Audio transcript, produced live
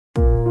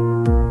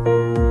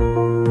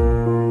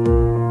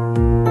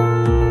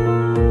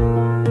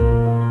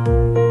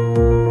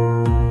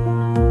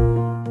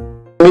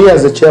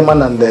as the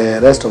chairman and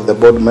the rest of the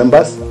board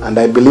members, and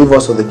I believe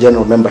also the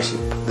general membership,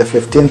 the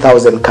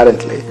 15,000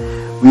 currently,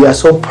 we are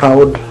so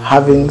proud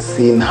having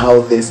seen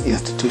how this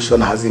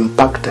institution has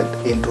impacted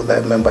into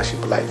the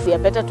membership life. We are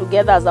better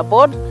together as a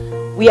board,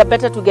 we are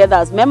better together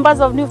as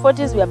members of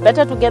Newfortis, we are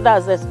better together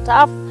as a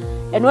staff,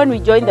 and when we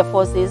join the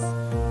forces,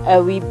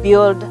 we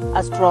build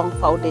a strong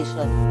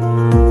foundation.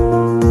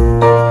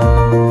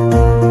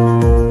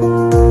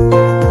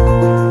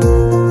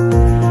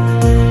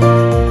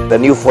 The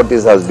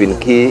Newfortis has been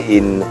key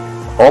in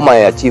all my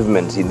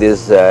achievements in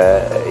this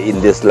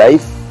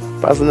life.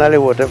 Personally,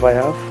 whatever I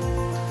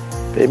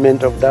have,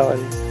 payment of dowry,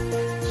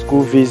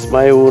 school fees,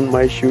 my own,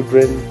 my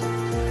children,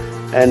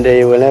 and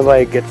whenever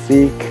I get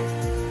sick,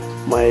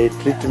 my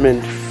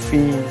treatment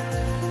fee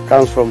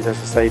comes from the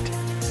society.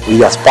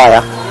 We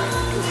aspire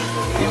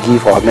to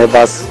give our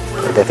members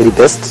the very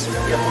best,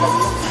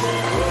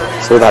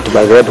 so that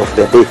by the end of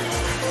the day,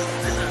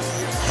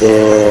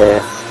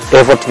 the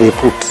effort they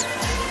put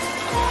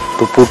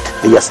to put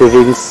their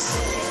savings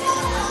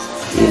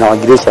in our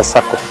gracious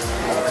circle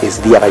is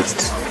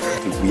realized.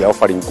 We are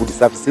offering good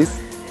services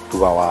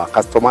to our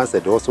customers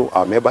and also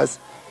our members,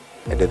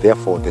 and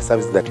therefore the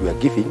services that we are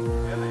giving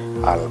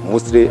are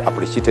mostly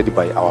appreciated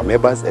by our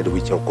members, and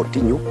we shall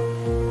continue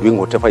doing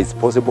whatever is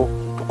possible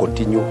to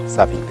continue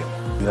serving them.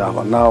 We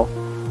are now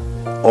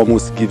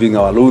almost giving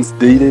our loans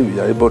daily. We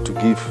are able to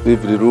give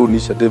every loan,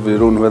 each and every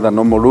loan, whether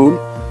normal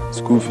loan,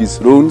 school fees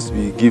loans,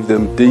 we give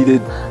them daily.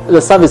 The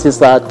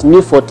services at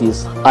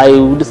Newfortis, I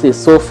would say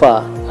so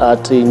far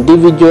at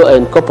individual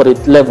and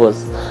corporate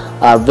levels,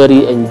 are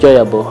very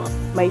enjoyable.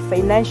 My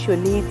financial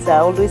needs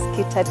are always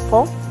catered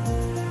for,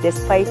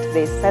 despite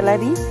the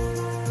salary,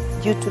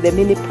 due to the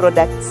many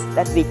products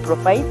that they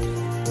provide.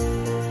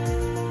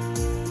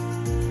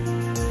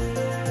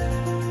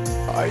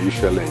 I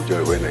usually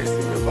enjoy when I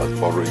see members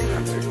borrowing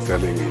and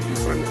excelling in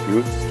different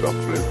fields to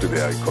uplift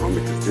their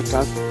economic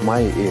status. My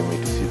aim is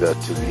to see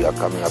that we are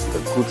coming up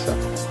with a good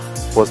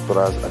circle,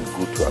 prosperous and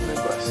good to our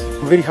members.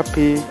 I'm very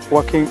happy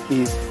working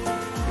with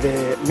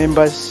the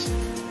members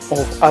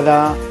of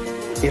other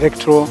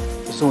electoral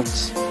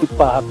zones.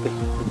 People are happy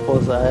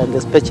because, and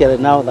especially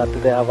now that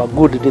they have a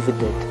good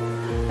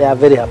dividend, they are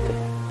very happy.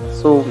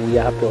 So we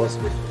are happy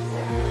also.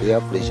 We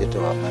appreciate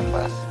our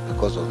members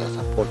because of the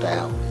support I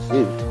have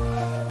received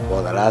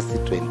for the last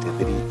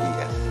 23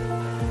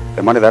 years.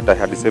 The money that I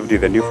had received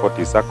in the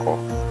Newfortis circle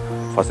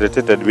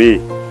facilitated me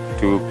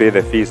to pay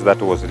the fees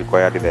that was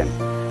required then.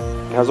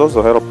 It has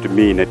also helped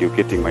me in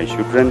educating my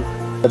children.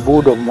 The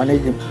board of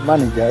managers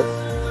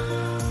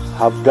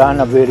have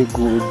done a very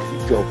good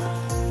job.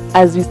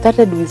 As we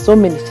started with so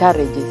many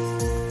charges,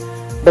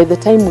 by the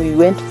time we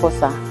went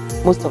FOSA,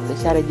 most of the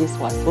charges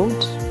were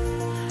sold.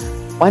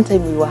 One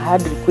time we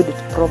had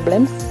liquidity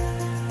problems,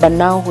 but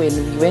now when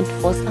we went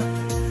FOSA,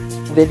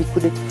 the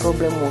liquidity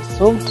problem was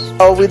solved.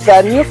 With the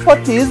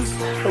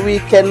Newfortis, we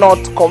cannot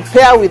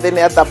compare with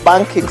any other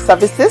banking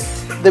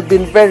services. They've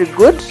been very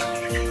good.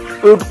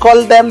 We would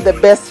call them the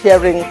best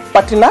hearing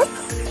partners.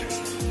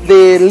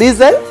 They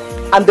listen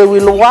and they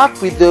will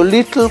work with the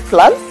little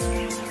plans.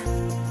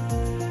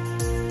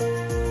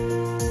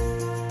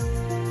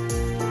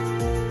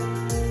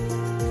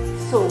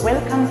 So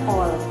welcome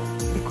all,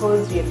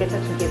 because we are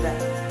better together.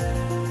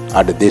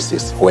 And this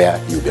is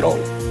where you belong.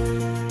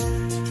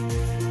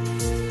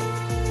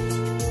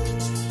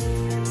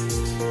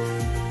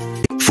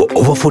 For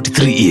over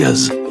 43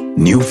 years,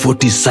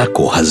 Newfortis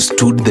Sacco has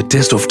stood the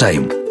test of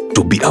time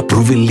to be a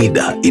proven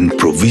leader in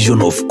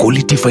provision of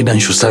quality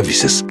financial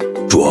services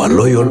to our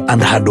loyal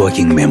and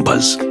hardworking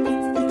members.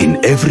 In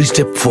every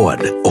step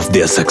forward of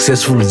their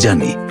successful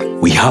journey,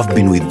 we have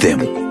been with them.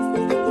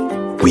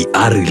 We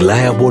are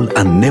reliable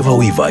and never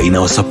waver in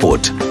our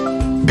support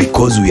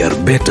because we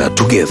are better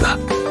together.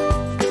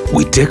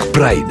 We take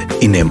pride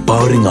in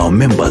empowering our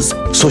members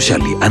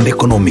socially and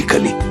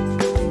economically.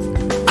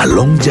 A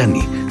long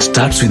journey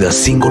starts with a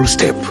single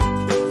step.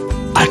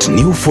 At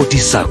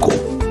Newfortis Sacco,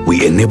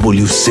 we enable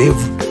you save,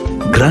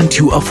 grant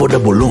you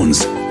affordable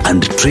loans,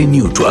 and train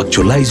you to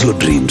actualize your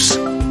dreams.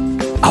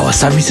 Our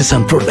services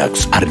and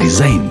products are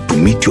designed to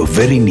meet your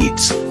very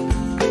needs.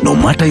 No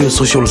matter your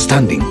social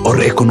standing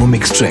or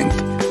economic strength,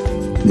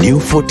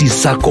 Newfortis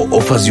Sacco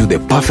offers you the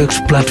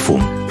perfect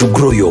platform to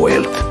grow your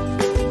wealth.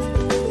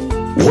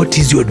 What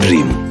is your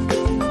dream?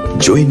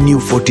 Join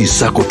Newfortis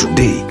Sacco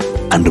today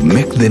and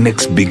make the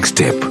next big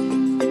step.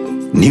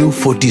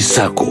 Newfortis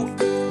Sacco,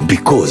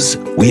 because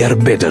we are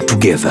better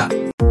together.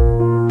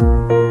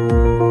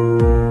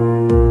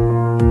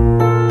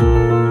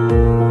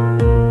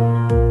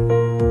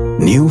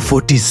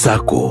 Newfortis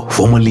Sacco,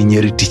 formerly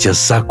Nyeri Teachers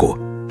Sacco,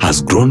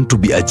 has grown to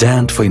be a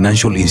giant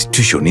financial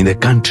institution in the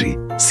country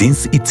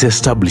since its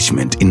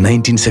establishment in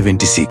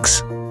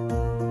 1976.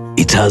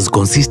 It has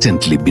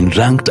consistently been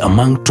ranked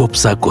among top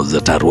SACCOs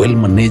that are well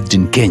managed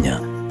in Kenya,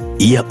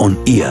 year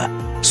on year,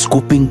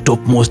 scooping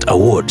topmost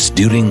awards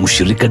during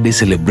Ushirika Day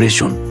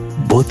celebration,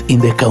 both in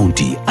the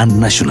county and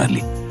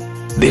nationally.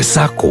 The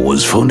SACCO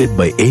was founded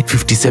by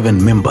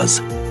 857 members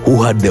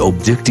who had the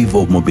objective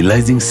of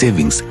mobilizing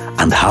savings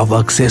and have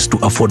access to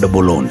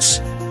affordable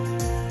loans.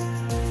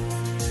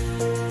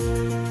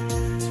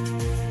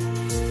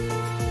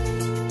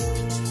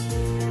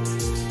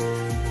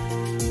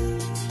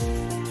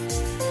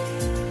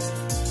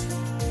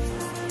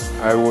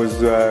 I was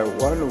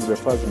one of the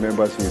first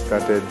members who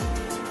started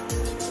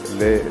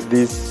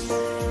this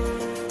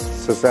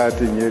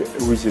society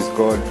which is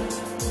called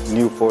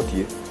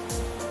Newfortis.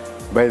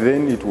 By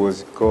then it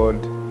was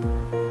called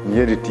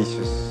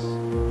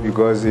Newfortis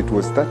because it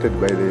was started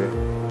by the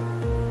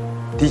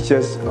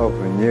teachers of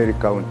Nyeri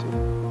County.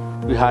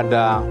 We had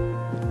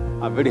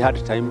a very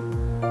hard time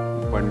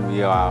when we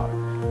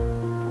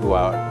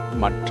were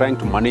trying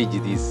to manage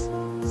this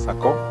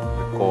circle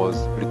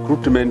because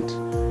recruitment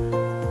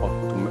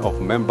of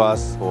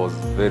members was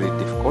very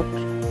difficult.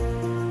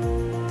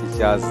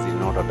 Teachers did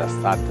not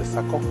understand the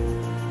circle.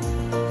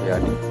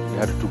 We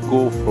had to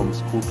go from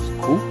school to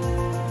school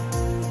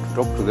to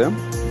talk to them,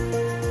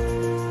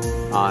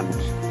 and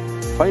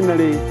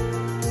finally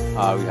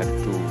we had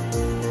to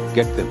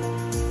get them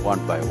one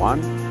by one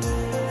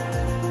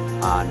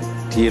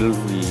until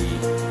we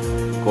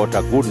got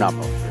a good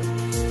number of them.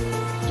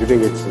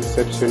 During its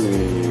inception,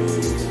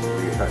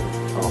 we had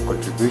our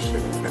contribution,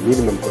 the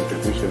minimum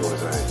contribution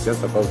was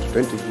just about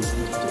 20,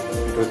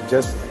 it was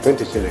just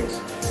 20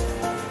 shillings.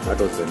 That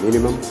was the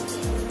minimum.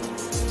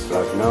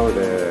 Plus now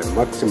the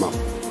maximum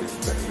is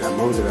the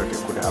amount that you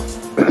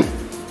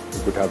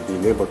could have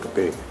been able to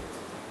pay.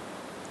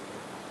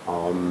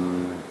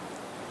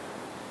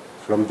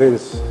 From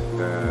this,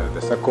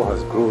 the circle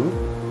has grown.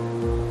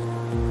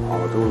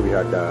 Although we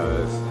had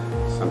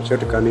some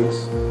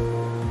shortcomings,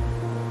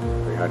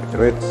 we had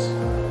threats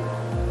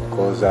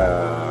because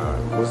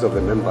most of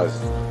the members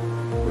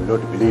would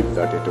not believe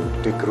that it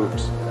would take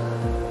root.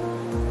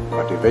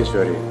 But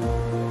eventually,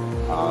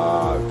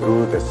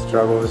 through the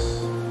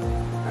struggles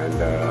and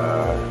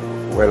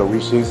well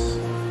wishes,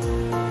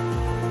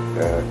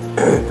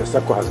 the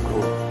circle has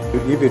grown.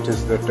 If it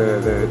is that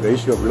the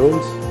issue of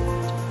loans,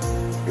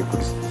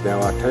 there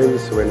were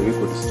times when we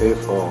could stay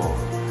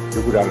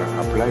you could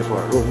apply for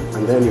a loan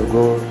and then you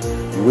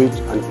wait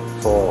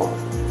for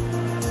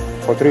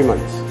 3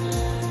 months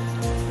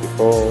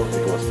before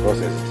it was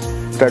processed.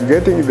 After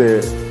getting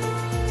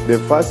the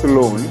first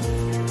loan,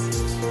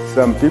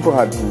 some people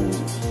had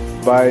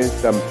to buy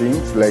some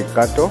things like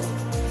cattle,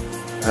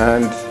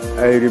 and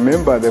I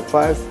remember the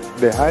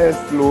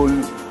highest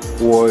loan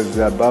was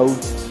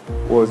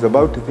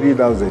about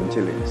 3,000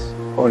 shillings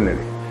only.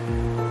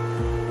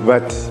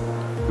 But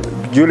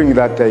during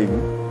that time,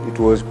 it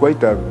was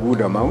quite a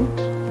good amount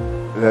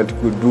that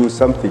could do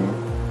something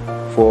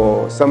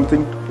for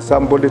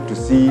somebody to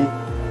see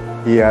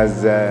he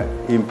has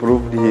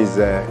improved his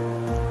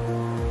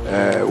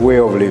way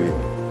of living.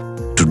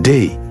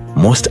 Today,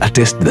 most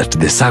attest that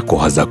the circle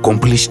has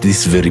accomplished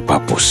this very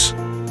purpose.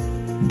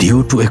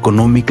 Due to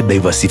economic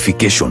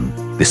diversification,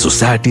 the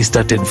society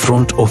started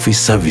front office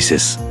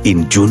services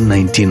in June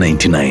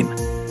 1999.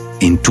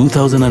 In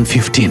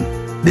 2015,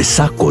 the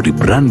circle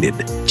rebranded,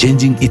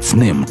 changing its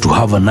name to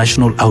have a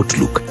national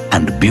outlook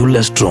and build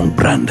a strong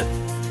brand.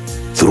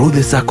 Through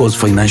the circle's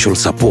financial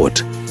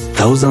support,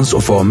 thousands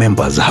of our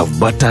members have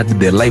bettered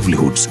their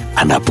livelihoods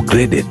and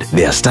upgraded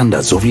their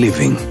standards of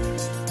living.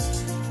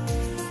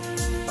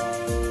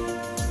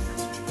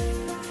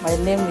 My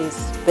name is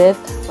Beth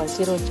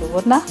Wachiro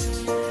Chuguna.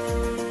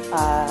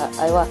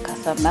 I work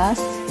as a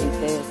nurse in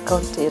the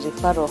County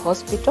Referral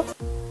Hospital.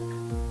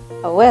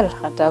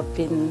 And I've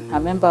been a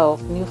member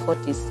of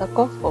Newfortis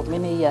Circle for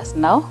many years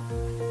now.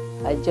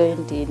 I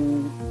joined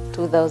in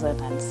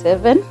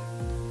 2007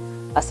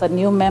 as a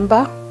new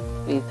member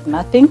with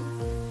nothing.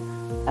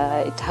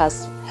 It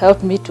has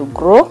helped me to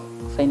grow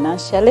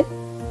financially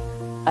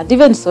and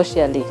even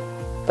socially.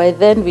 By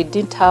then we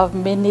didn't have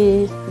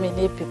many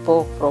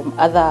people from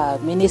other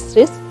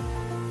ministries,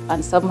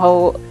 and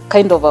somehow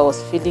I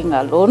was feeling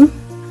alone.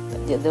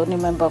 The only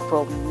member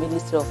from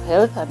Ministry of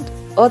Health, and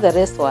all the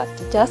rest were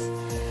teachers.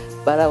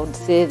 But I would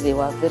say they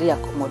were very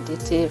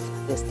accommodative.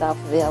 The staff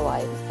there were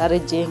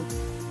encouraging,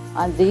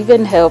 and they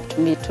even helped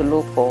me to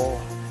look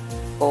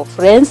for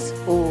friends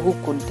who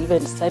could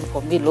even sign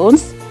for me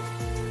loans.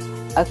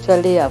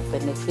 Actually, I've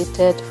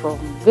benefited from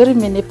very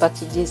many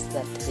packages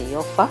that they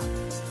offer.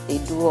 They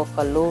do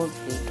offer loans,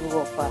 they do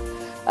offer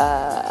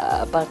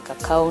bank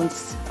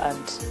accounts,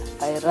 and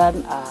I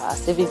run a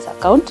savings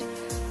account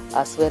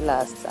as well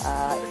as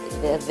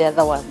the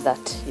other one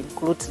that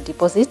includes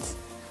deposits.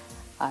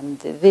 And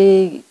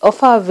they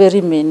offer very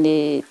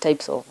many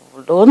types of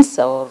loans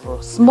or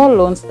small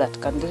loans that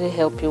can really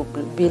help you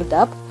build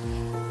up.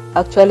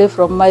 Actually,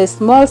 from my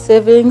small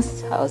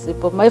savings,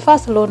 my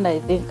first loan, I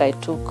think I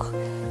took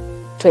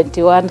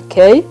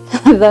 21K.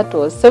 That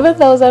was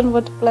 7,000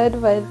 multiplied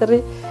by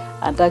 3.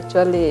 And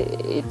actually,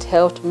 it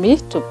helped me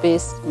to pay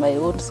my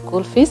own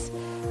school fees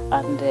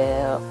and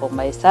for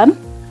my son.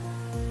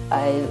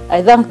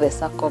 I thank the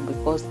circle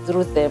because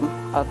through them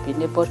I've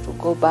been able to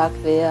go back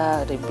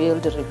there,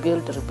 rebuild.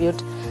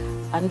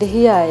 And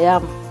here I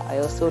am. I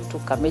also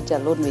took a major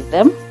loan with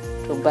them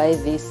to buy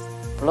this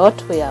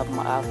plot where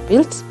I've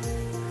built.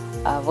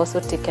 I've also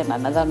taken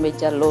another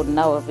major loan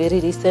now very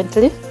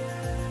recently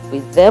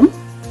with them.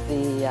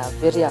 They are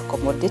very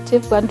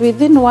accommodative, and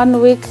within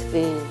 1 week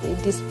they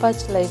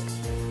dispatched like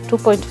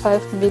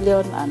 2.5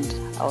 million, and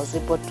I was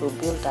able to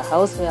build a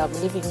house where I'm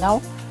living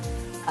now.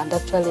 and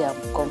actually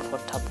I'm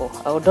comfortable.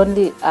 I would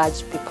only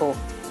urge people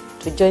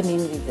to join in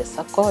with the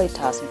circle. It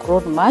has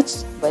grown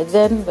much. By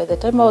the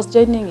time I was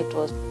joining, it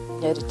was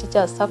Nyeri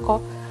Teachers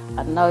Circle,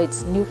 and now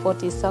it's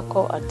Newfortis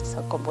Circle, and it's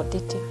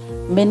accommodating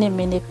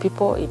many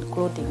people,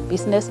 including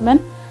businessmen.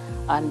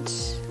 And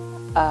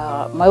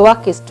my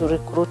work is to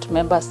recruit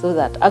members so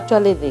that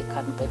actually they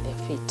can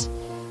benefit.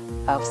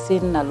 I've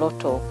seen a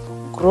lot of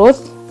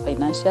growth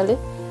financially,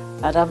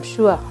 and I'm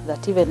sure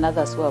that even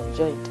others who have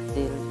joined,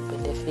 they'll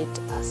benefit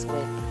as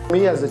well.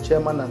 Me as the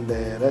chairman and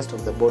the rest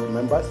of the board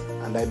members,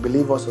 and I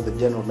believe also the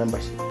general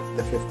membership,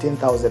 the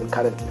 15,000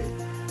 currently,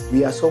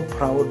 we are so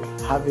proud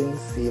having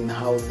seen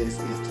how this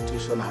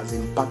institution has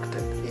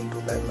impacted into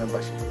the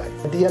membership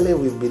life. Ideally,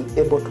 we've been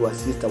able to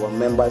assist our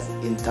members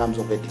in terms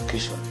of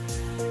education.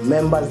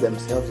 Members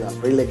themselves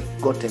have really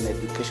gotten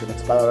education,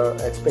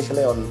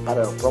 especially on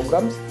parallel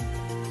programs.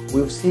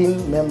 We've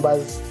seen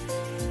members'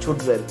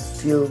 children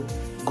still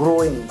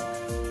growing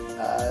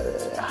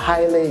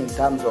highly in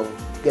terms of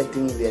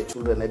getting their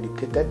children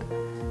educated,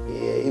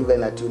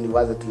 even at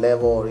university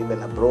level or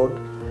even abroad.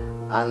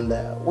 And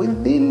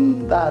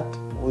within that,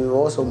 we've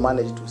also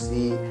managed to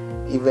see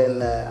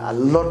even a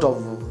lot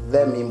of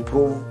them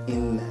improve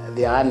in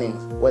their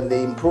earnings. When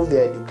they improve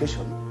their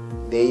education,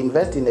 they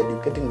invest in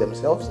educating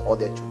themselves or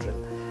their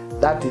children.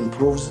 That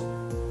improves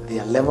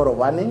their level of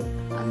earning,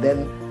 and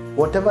then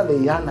whatever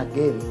they earn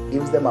again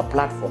gives them a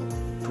platform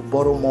to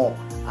borrow more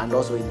and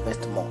also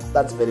invest more.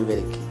 That's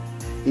very key.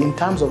 In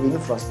terms of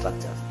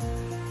infrastructure,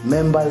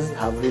 members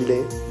have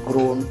really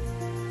grown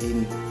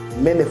in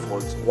many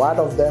folds. One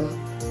of them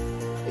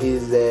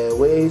is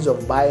ways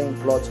of buying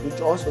plots, which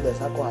also the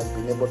circle has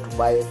been able to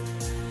buy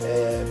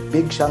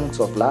big chunks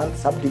of land,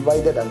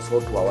 subdivided and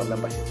sold to our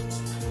membership.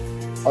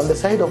 On the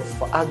side of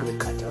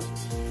agriculture,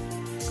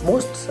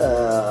 most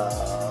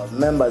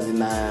members in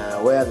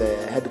where the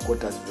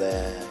headquarters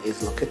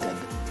is located,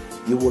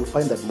 you will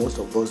find that most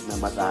of those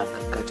members are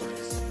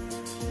agriculturists.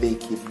 They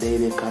keep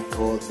dairy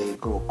cattle, they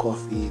grow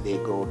coffee, they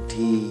grow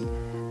tea,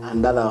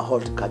 and other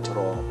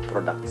horticultural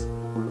products.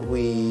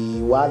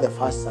 We were the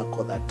first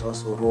circle that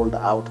also rolled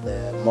out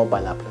the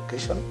mobile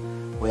application,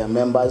 where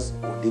members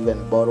would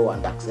even borrow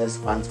and access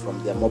funds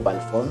from their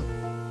mobile phone,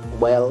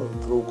 well,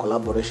 through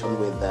collaboration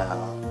with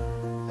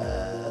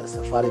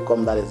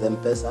Safaricom, that is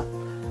M-Pesa,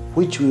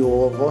 which we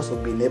have also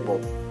been able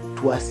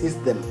to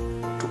assist them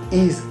to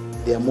ease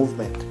their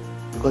movement,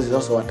 because it's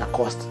also at a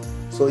cost.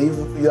 So if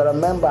you are a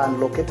member and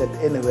located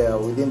anywhere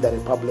within the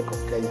Republic of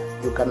Kenya,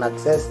 you can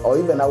access, or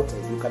even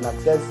outside, you can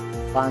access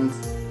funds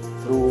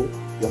through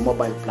your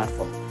mobile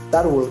platform.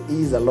 That will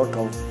ease a lot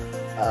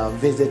of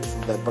visits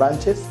to the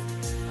branches,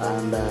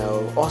 and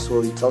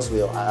also it's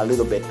also a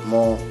little bit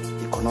more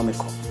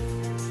economical.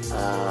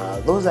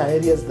 Those are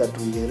areas that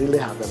we really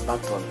have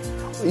embarked on.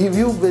 If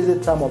you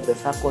visit some of the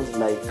circles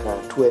like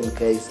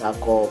 2NK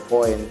Circle,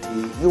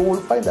 4NT, you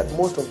will find that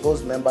most of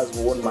those members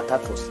who own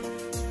matatus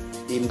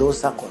in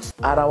those circles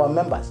are our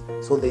members.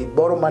 So they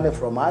borrow money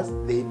from us,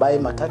 they buy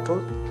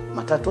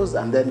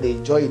matatus, and then they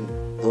join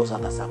those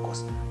other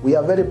circles. We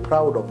are very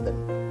proud of them,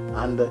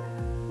 and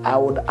I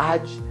would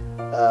urge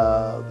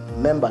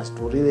members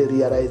to really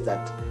realize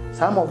that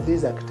some of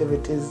these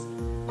activities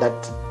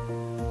that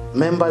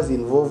members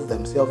involve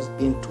themselves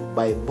into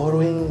by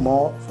borrowing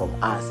more from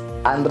us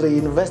and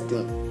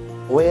reinvesting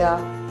where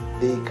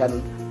they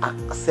can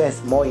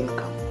access more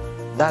income,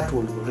 that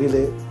will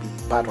really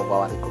be part of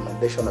our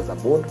recommendation as a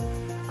board,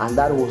 and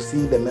that will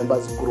see the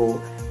members grow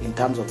in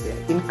terms of their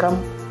income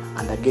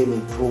and again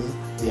improve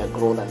their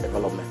growth and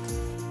development.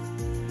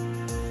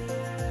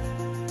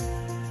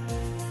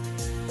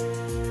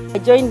 I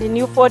joined the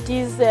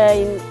Newfortis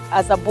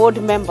as a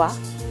board member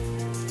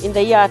in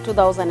the year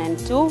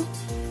 2002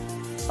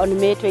 on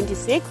May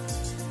 26th.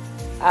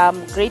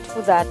 I'm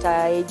grateful that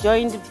I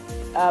joined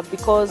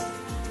because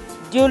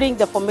during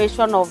the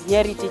formation of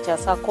Nyeri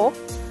Teachers Circle,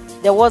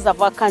 there was a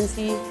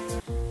vacancy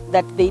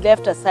that they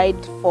left aside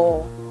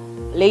for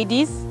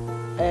ladies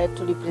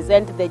to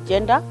represent the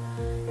gender,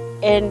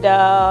 and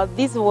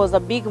this was a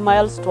big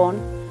milestone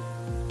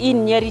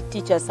in Nyeri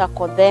Teachers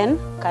Circle then,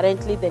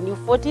 currently the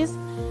Newfortis,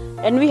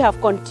 and we have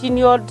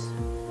continued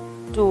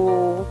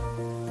to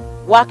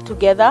work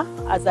together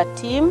as a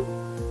team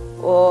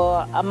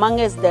or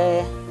amongst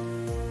the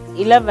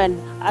 11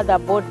 other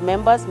board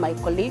members, my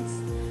colleagues,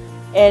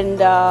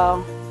 and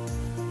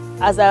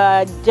as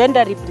a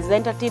gender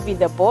representative in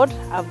the board,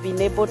 I've been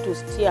able to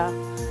steer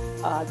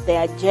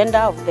the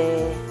agenda of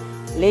the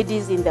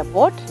ladies in the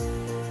board,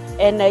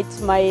 and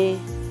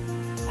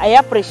I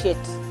appreciate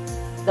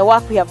the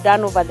work we have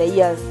done over the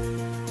years.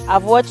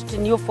 I've watched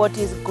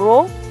Newfortis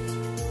grow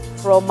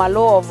from a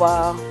low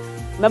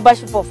of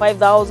membership of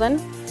 5,000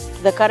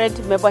 to the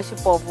current membership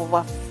of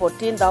over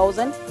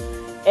 14,000,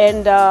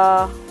 and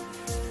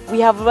we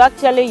have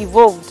actually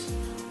evolved,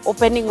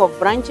 opening of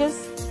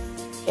branches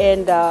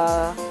and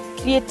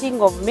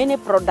creating of many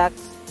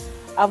products.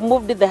 I've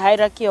moved the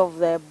hierarchy of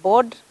the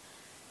board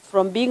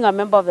from being a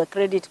member of the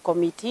credit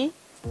committee,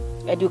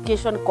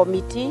 education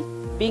committee,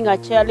 being a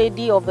chair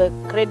lady of the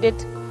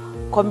credit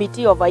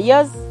committee over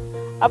years,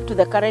 up to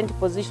the current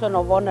position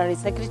of Honorary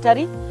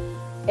Secretary.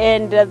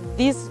 And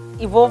this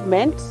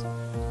involvement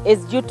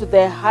is due to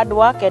the hard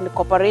work and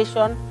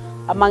cooperation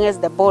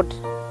amongst the board.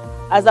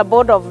 As a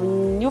board of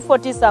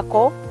Newfortis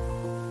Sacco,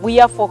 we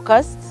are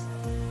focused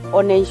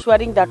on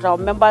ensuring that our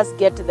members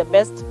get the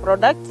best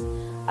products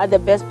at the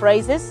best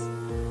prices.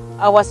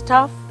 Our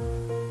staff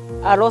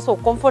are also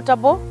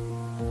comfortable.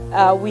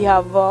 We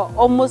have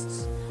almost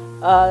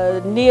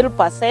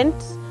 0%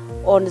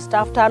 on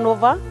staff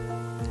turnover,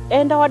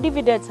 and our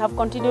dividends have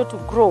continued to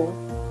grow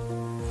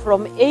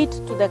from 8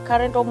 to the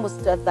current almost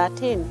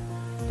 13%.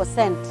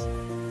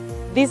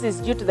 This is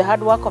due to the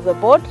hard work of the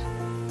board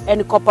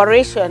and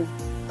cooperation,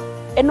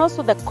 and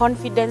also the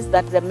confidence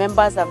that the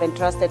members have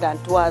entrusted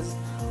unto us.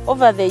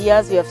 Over the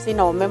years, we have seen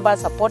our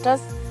members support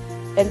us,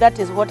 and that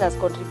is what has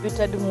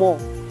contributed more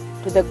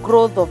to the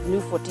growth of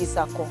Newfortis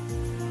Sacco.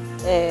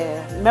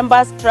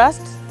 Members'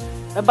 trust,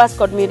 members'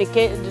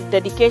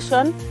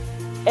 dedication,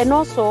 and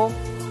also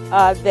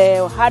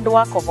the hard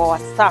work of our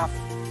staff.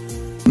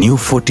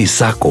 Newfortis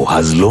Sacco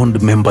has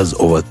loaned members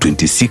over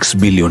 26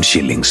 billion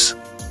shillings.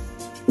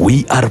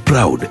 We are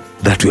proud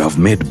that we have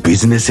made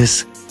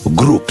businesses,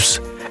 groups,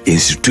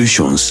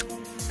 institutions,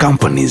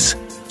 companies,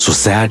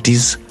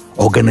 societies,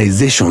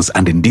 organizations,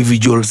 and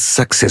individuals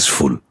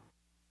successful.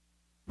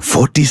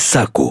 Fortis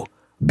Sacco,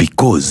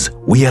 because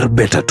we are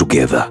better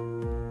together.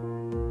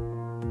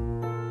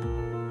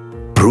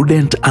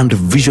 Prudent and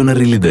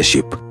visionary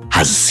leadership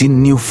has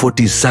seen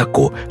Newfortis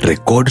Sacco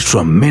record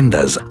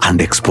tremendous and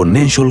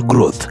exponential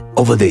growth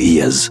over the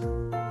years.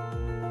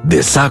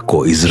 The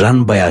Sacco is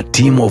run by a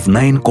team of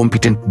 9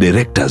 competent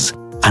directors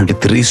and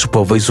 3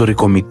 supervisory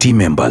committee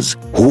members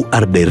who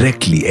are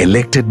directly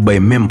elected by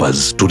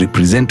members to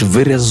represent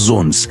various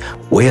zones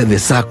where the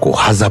Sacco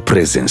has a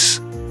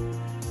presence.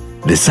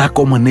 The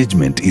Sacco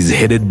management is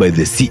headed by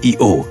the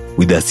CEO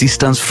with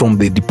assistance from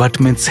the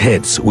department's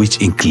heads,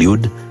 which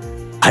include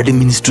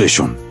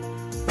administration,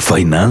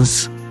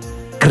 finance,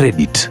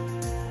 credit,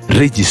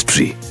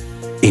 registry,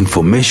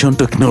 information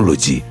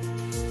technology,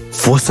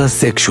 FOSA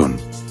section,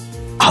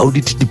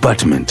 audit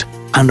department,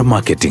 and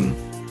marketing.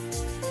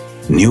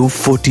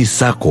 Newfortis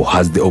Sacco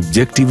has the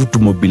objective to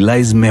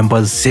mobilize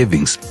members'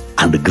 savings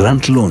and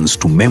grant loans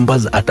to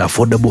members at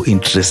affordable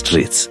interest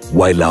rates,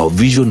 while our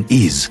vision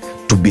is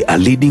to be a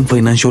leading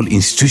financial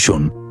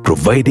institution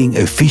providing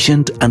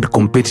efficient and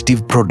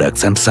competitive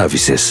products and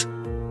services.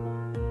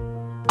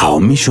 Our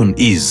mission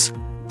is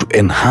to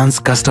enhance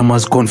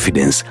customers'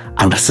 confidence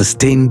and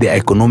sustain their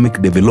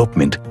economic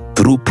development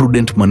through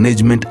prudent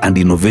management and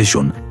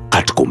innovation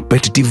at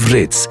competitive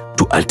rates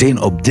to attain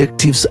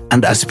objectives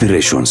and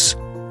aspirations.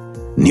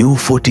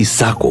 Newfortis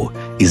Sacco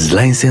is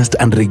licensed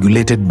and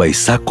regulated by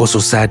Sacco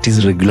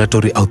Societies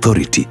Regulatory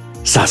Authority,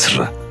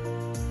 SASRA.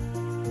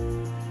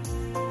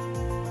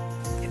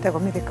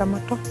 Itagomithika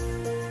moto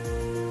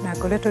na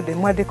ngoretwo ndi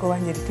mwandiko wa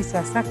Newfortis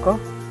Sacco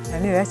na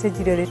niyo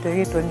yacenjire ritwa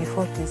gitwo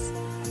Newfortis.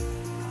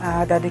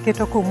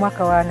 Ndandĩkĩtwo kũu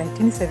mwaka wa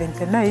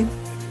 1979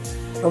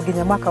 o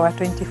nginya mwaka wa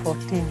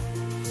 2014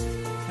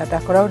 na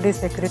ndakoragwo ndĩ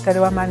secretary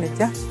wa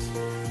manager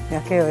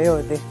mĩaka ĩyo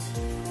yothe.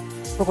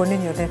 Koguo nĩ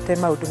nyonete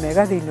maũndũ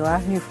mega thĩinĩ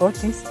wa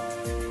Newfortis,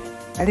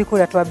 na rĩu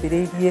kũrĩa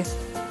twambĩrĩirie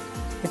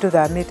nĩ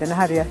tũthamĩte na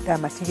harĩa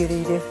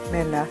ndamatigĩrĩire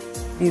mena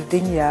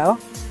building yao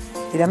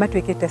ĩrĩa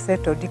matuĩkĩte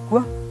settled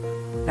kuo,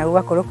 na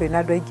gũgakorwo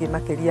kwĩna andũ aingĩ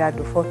makĩria ya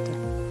andũ 40.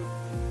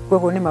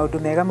 Koguo nĩ maũndũ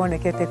mega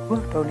monekete kuo,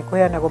 tondũ nĩ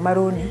kũheanagwo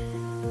marũni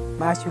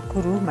ma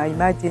cukuru, ma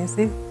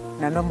emergency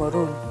na normal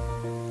loan,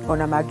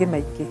 ona mangĩ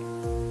maingĩ.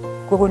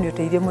 Koguo nĩ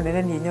ũteithio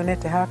mũnene niĩ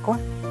nyonete hakwa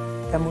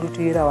ta mũruti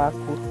wĩra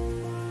wakuo,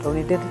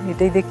 tondũ nĩ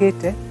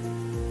ndeithĩkĩte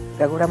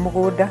ngagũra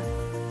mũgũnda,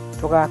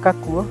 tũgaka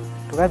kuo,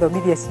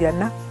 tũgathomithia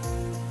ciana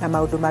na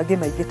maũndũ mangĩ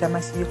maingĩ ta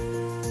macio.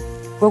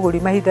 Koguo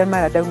rĩ mahinda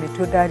maya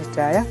ndaumĩtwo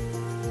ndaritaya,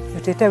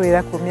 ndutĩte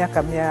wĩra kuo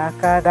mĩaka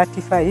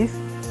 35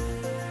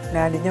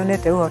 na nĩ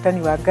nyonete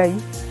ũhotani wa Ngai,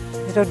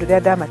 nĩ tondũ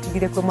rĩrĩa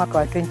ndamatigire kuo mwaka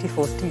wa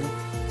 2014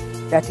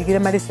 ndatigire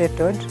marĩ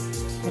settled,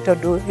 nĩ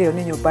tondũ ĩyo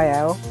nĩ nyũmba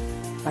yao,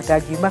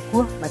 matangiuma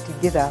kuo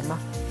matingĩthama.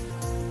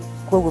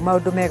 Koguo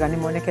maũndũ mega nĩ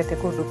monekete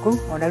kũndũ kũu,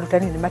 ona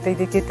arutani nĩ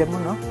mateithĩkĩte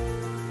mũno,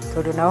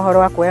 tondũ na ũhoro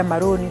wa kuoya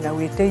marũni na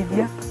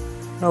gwĩteithia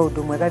no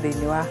ũndũ mwega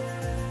thĩinĩ wa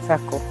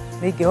Sacco.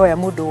 Nĩ ingĩhoya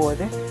mũndũ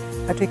wothe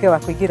atuĩke wa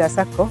kũingĩra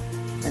Sacco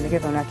na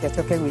nĩgetha onake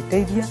acoke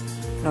gwĩteithia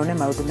na one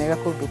maũndũ mega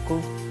kũndũ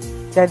kũu.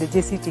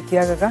 Challenges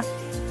itikĩagaga,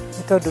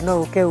 nĩ tondũ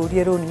no ũke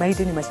ũrie rũni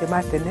mahinda-inĩ macio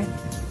ma tene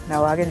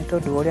na wage nĩ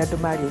tondũ ũrĩa andũ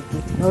marĩ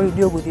aingĩ. No rĩu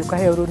nĩ ũgũthiĩ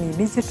ũkaheo rũni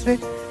immediately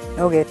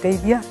na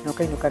ũgeteithia na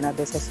ũkainũka na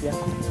mbeca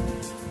ciaku.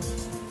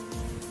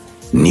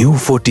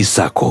 Newfortis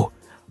Sacco,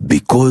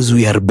 because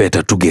we are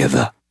better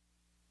together.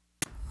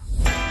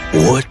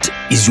 What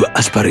is your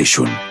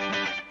aspiration?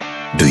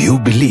 Do you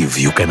believe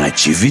you can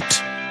achieve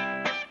it?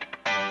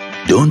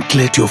 Don't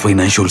let your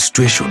financial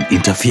situation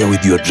interfere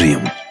with your dream.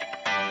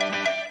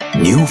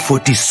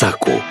 Newfortis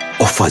Sacco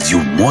offers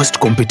you most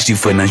competitive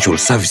financial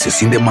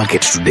services in the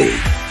market today.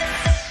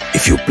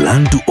 If you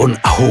plan to own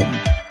a home,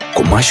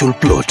 commercial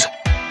plot,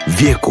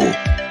 vehicle,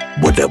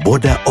 boda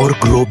boda, or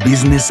grow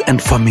business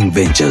and farming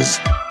ventures,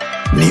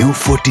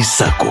 Newfortis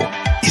Sacco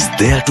is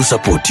there to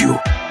support you.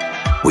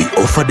 We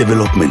offer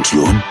development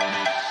loan,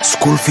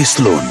 school fees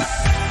loan,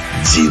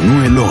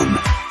 Jinue loan,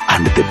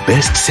 and the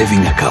best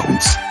saving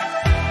accounts.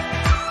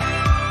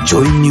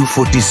 Join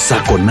Newfortis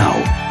Sacco now,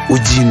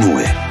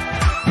 Ujinue.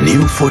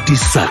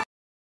 Newfortis Sacco.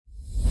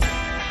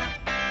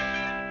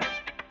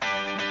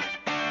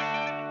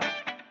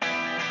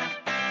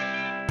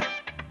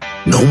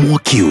 No more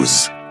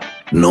queues,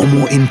 no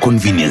more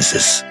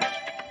inconveniences.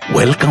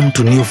 Welcome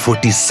to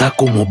Newfortis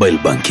Sacco mobile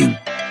banking.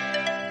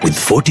 With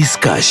Fortis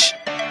Cash,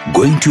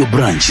 going to your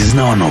branch is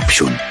now an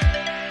option.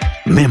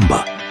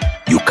 Remember,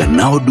 you can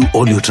now do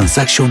all your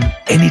transactions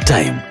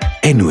anytime,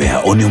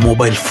 anywhere on your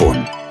mobile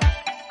phone.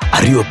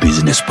 Are you a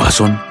business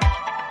person,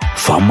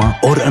 farmer,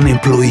 or an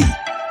employee?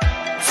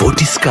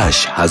 Fortis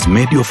Cash has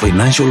made your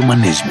financial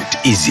management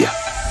easier.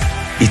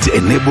 It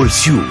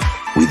enables you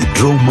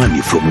withdraw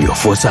money from your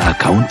FOSA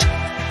account,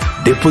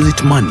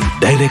 deposit money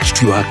direct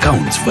to your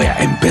accounts via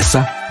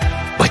M-Pesa,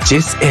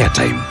 purchase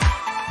airtime,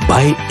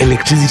 buy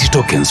electricity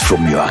tokens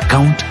from your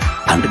account,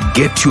 and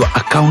get your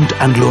account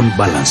and loan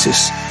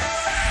balances.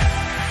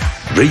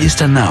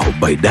 Register now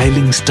by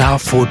dialing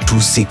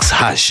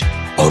 *426#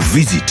 or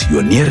visit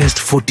your nearest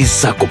Fortis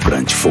Sacco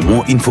branch for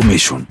more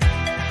information.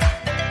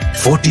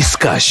 Fortis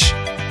Cash,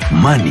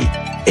 money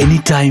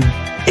anytime,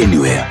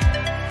 anywhere.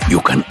 You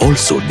can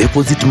also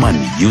deposit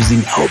money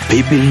using our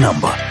paybill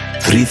number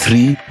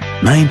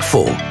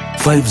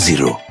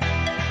 339450.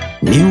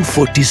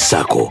 Newfortis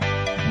Sacco,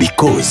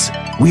 because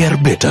we are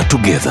better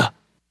together.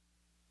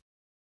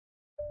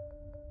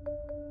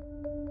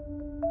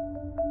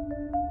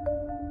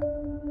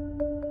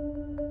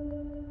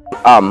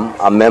 I'm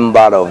a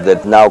member of the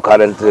now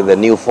currently the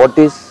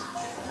Newfortis.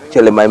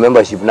 Actually, my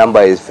membership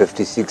number is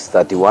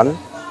 5631.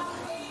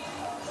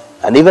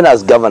 And even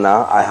as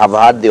governor, I have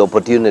had the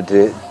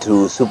opportunity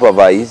to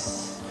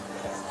supervise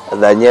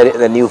the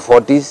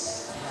Newfortis.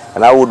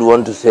 And I would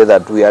want to say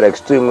that we are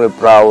extremely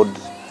proud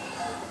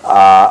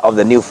of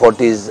the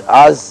Newfortis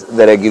as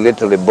the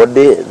regulatory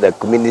body, the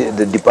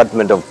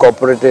Department of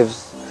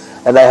Cooperatives.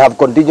 And I have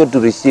continued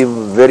to receive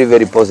very,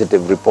 very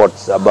positive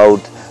reports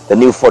about the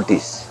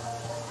Newfortis.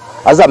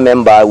 As a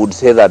member, I would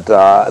say that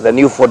the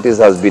Newfortis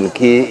has been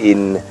key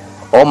in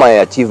all my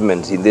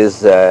achievements in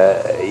this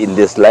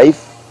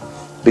life,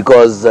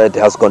 because it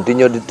has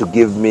continued to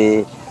give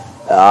me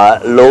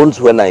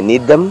loans when I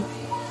need them,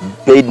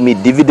 paid me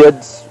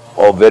dividends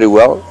very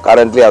well.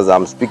 Currently, as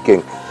I'm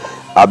speaking,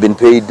 I've been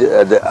paid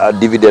a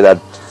dividend at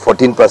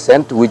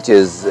 14%, which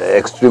is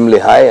extremely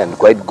high and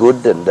quite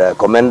good and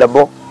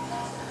commendable.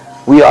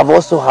 We have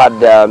also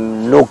had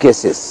no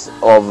cases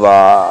of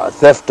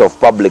theft of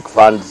public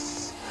funds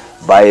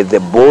by the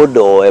board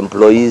or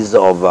employees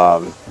of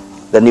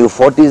the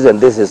Newfortis,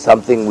 and this is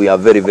something we are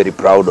very, very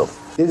proud of.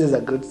 This is a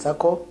great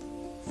Sacco,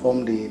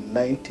 formed in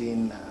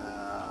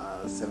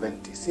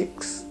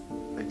 1976,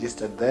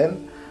 registered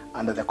then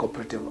under the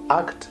Cooperative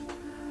Act,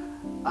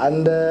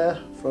 and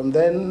from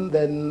then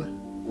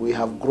we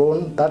have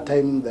grown. That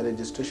time the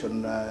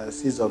registration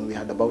season we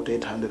had about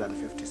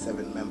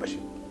 857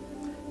 membership.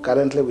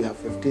 Currently we have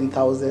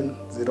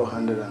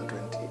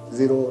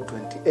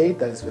 15,028,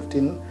 that is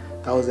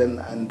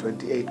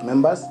 15,028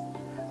 members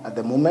at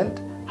the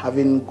moment,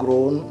 having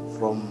grown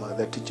from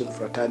the teaching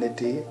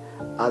fraternity,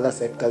 other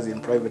sectors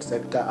in private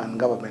sector and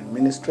government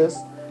ministries,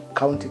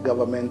 county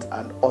government,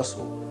 and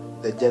also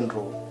the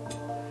general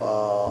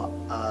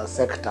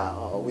sector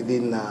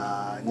within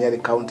Nyeri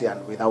County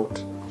and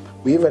without.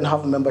 We even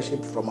have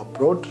membership from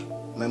abroad,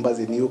 members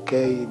in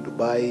UK,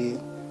 Dubai,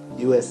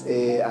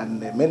 USA,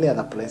 and many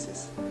other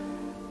places.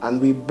 And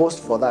we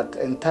boast for that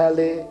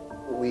entirely.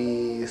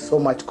 We so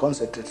much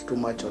concentrate too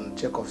much on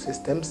check-off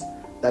systems,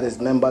 that is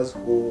members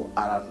who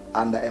are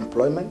under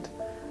employment,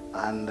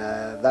 and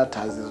that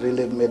has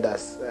really made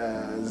us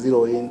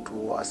zero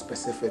into a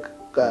specific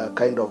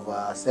kind of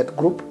set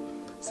group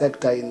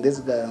sector in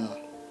this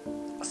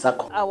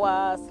Sacco.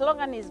 Our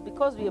slogan is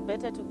because we are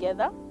better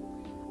together.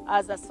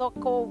 As a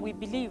Sacco, we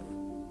believe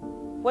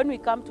when we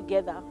come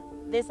together,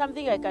 there's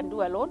something I can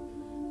do alone,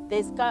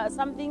 there's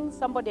something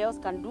somebody else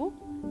can do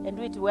and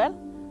do it well.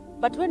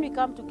 But when we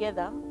come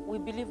together, we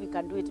believe we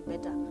can do it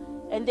better.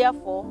 And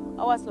therefore,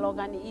 our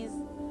slogan is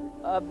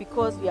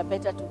because we are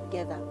better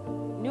together.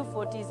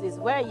 Newfortis is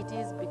where it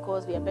is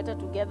because we are better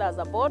together as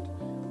a board,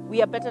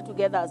 we are better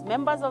together as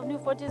members of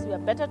Newfortis, we are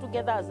better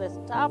together as a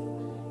staff,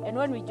 and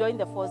when we join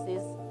the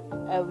forces,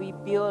 we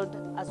build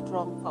a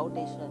strong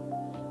foundation.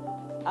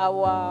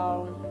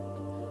 Our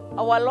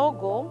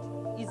logo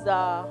is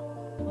a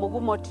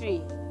Mugumo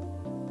tree.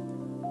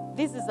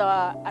 This is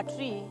a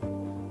tree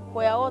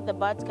where all the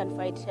birds can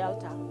find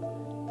shelter.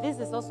 This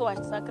is also a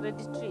sacred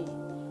tree.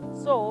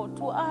 So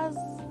to us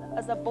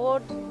as a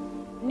board,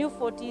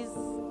 Newfortis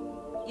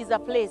is a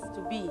place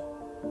to be.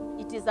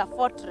 It is a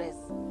fortress.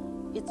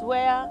 It's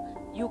where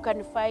you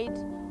can find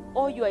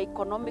all your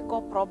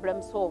economical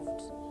problems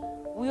solved.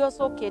 We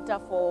also cater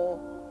for,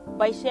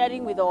 by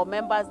sharing with our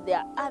members, there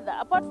are other,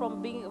 apart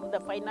from being the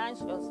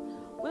financials,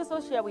 we also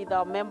share with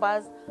our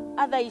members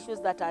other issues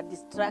that are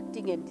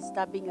distracting and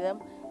disturbing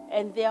them,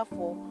 and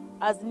therefore,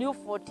 as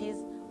Newfortis,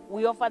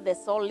 we offer the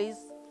solace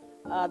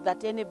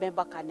that any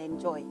member can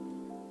enjoy.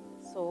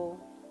 So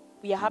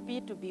we are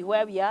happy to be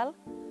where we are.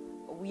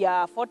 We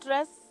are a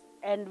fortress,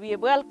 and we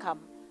welcome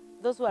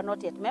those who are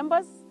not yet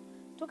members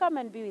to come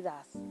and be with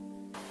us.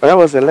 When I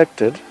was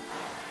elected,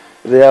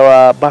 there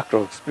were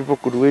backlogs. People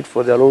could wait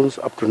for their loans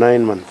up to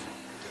 9 months.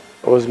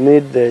 I was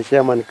made the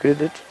chairman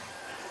credit,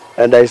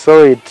 and I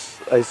saw it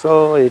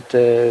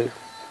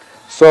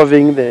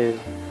solving the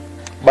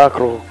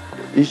backlog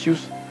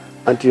issues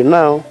until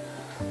now,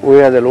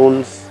 where the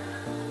loans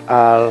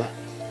are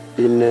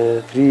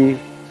in 3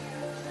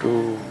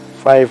 to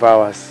 5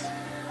 hours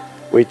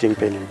waiting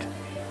payment.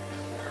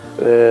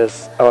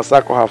 Our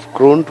SACCO have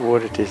grown to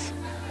what it is.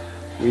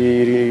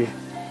 We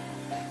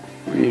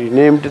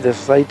renamed the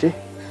society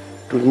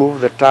to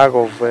remove the tag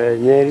of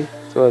Nyeri,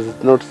 so as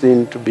it's not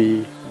seen to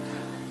be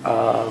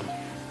a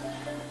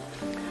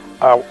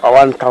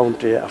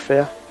one-county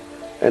affair.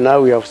 And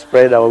now we have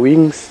spread our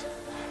wings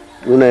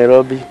to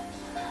Nairobi,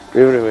 to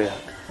everywhere.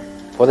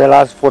 For the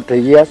last 40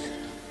 years,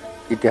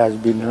 it has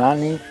been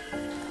running.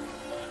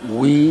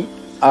 We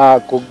are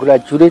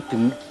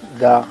congratulating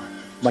the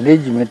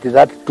management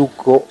that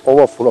took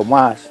over from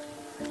us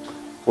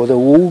for the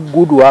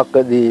good work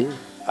they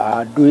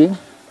are doing.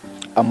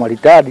 I'm a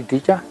retired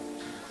teacher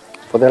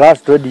for the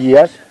last 20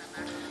 years,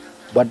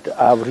 but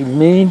I've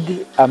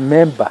remained a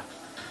member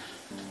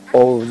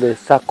of the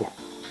SACCO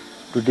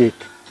to date.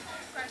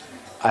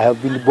 I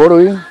have been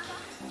borrowing,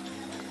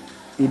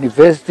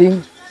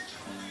 investing,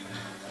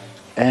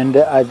 and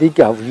I think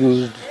I've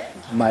used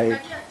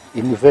my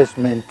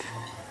investment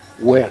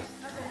well.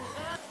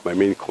 My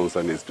main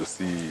concern is to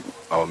see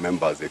our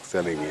members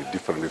excelling in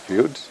different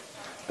fields,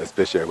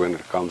 especially when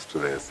it comes to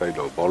the side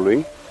of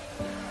borrowing.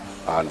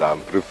 And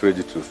I'm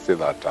privileged to say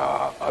that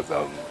as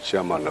a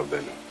chairman of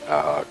the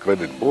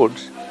credit board,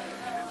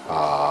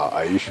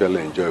 I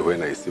usually enjoy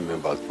when I see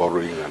members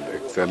borrowing and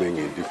excelling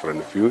in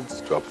different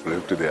fields to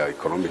uplift their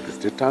economic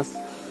status.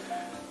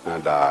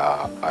 And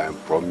I am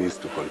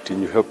promised to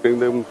continue helping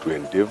them to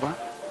endeavor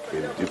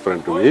in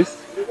different ways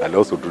and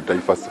also to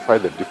diversify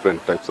the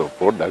different types of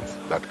products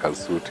that can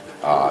suit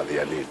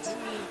their needs.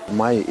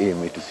 My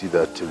aim is to see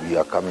that we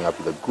are coming up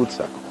with a good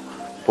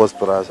SACCO,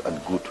 prosperous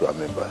and good to our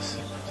members,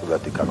 so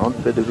that they can all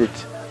benefit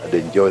and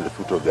enjoy the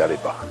fruit of their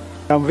labor.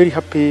 I'm very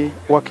happy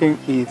working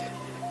with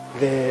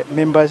the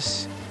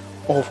members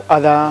of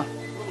other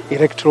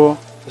electoral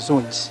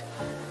zones.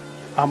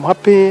 I'm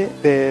happy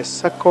the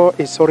SACCO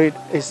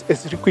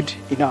is liquid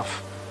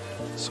enough,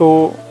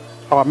 so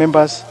our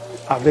members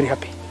are very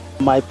happy.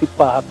 My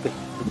people are happy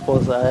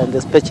because, and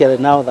especially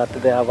now that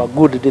they have a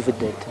good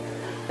dividend,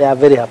 they are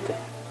very happy.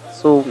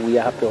 So we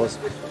are happy also.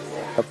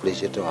 I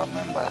appreciate our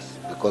members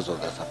because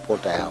of the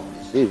support I have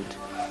received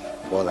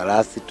for the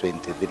last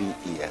 23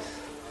 years.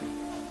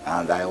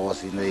 And I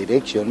was in the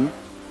election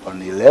on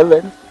the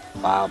 11th.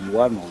 I'm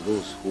one of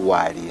those who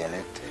were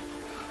re-elected.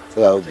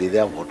 So I will be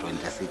there for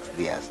 26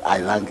 years. I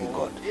thank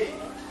God.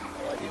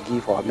 We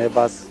give our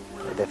members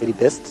the very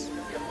best,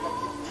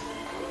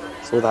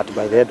 so that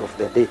by the end of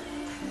the day,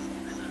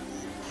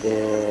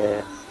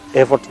 the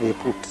effort they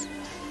put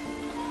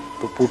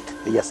to put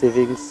their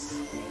savings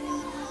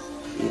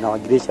in our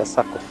gracious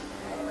SACCO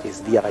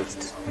is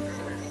realized.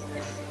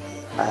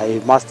 I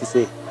must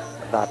say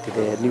that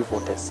the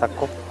Newfortis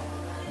SACCO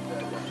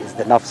is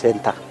the nerve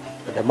center,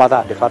 the mother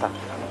and the father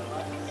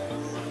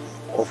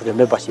of the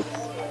membership,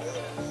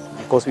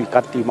 because we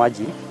can't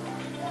imagine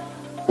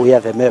where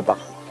the member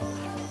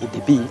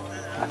would be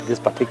at this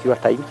particular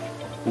time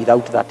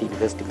without that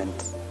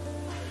investment.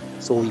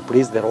 So we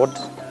praise the Lord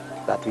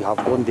that we have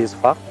gone this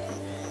far,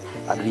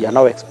 and we are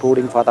now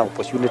exploring further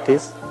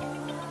opportunities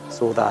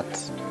so that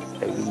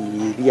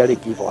we really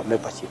give our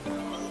membership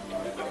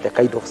the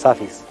kind of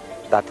service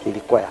that they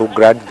require. So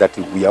glad that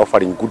we are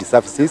offering good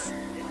services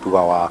to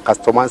our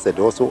customers and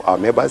also our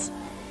members,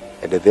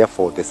 and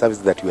therefore the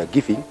services that we are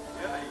giving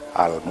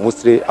are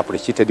mostly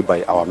appreciated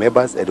by our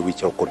members, and we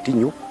shall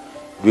continue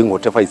doing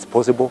whatever is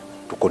possible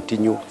to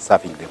continue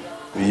serving them.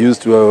 We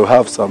used to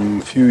have some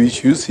few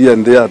issues here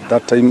and there at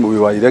that time we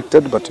were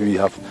elected, but we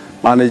have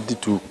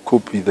managed to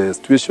cope with the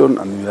situation,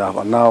 and we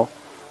are now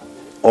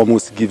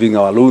almost giving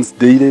our loans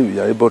daily. We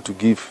are able to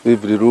give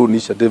every loan,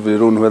 each and every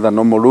loan, whether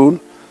normal loan,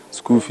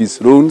 school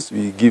fees loans,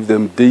 we give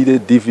them daily.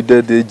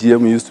 Dividend,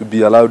 AGM used to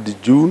be allowed in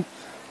June.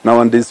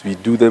 Nowadays we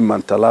do them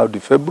until allowed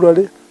in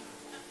February,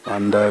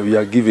 and we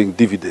are giving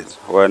dividends.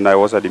 When I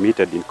was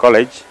admitted in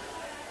college,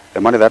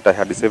 the money that I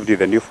had received in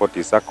the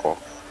Newfortis SACCO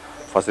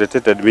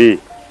facilitated me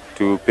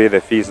to pay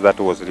the fees that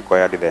was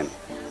required then.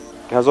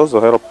 It has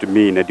also helped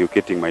me in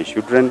educating my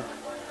children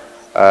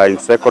in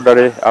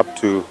secondary up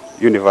to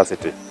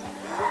university.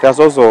 It has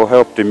also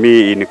helped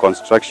me in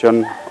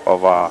construction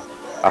of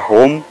a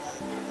home,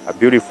 a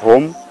beautiful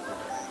home,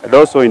 and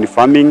also in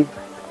farming.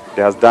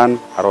 It has done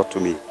a lot to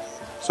me.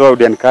 So I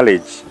would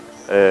encourage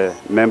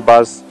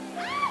members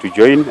to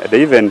join, and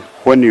even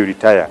when you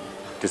retire,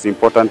 it is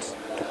important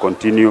to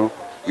continue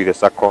with the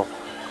SACCO,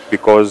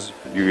 because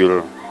you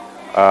will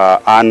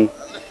earn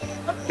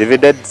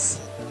dividends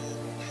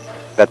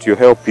that will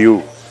help you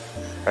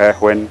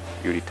when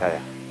you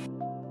retire.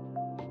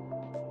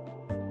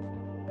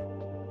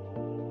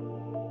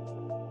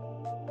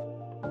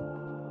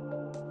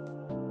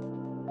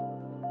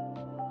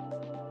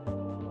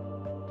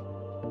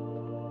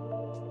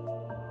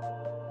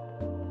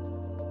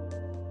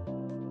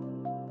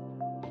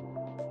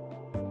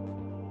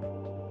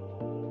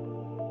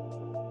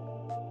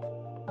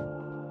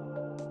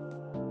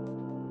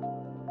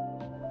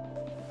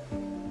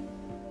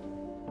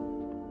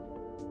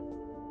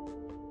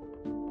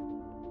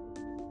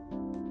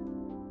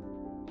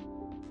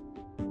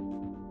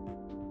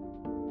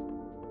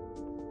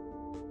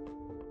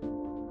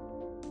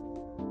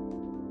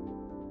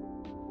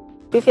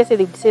 Previously,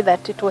 they would say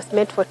that it was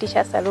meant for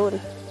teachers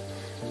alone,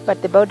 but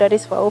the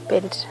boundaries were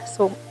opened,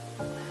 so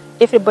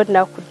everybody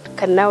now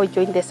can now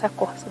join the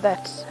circle so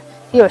that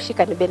he or she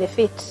can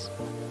benefit.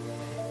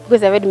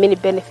 Because there are many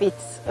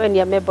benefits when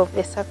you're a member of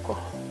the circle,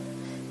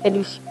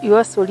 and you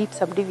also reap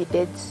some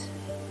dividends.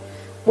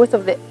 Most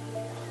of the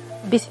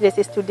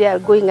businesses today are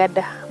going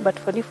under, but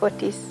for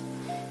Newfortis,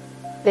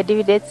 the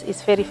dividends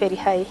is very, very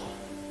high.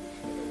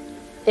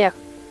 Yeah,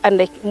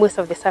 unlike most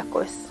of the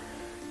circles.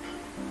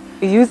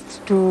 We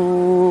used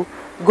to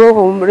go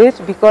home late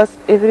because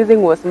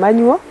everything was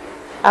manual.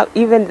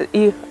 Even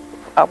if,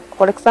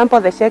 for example,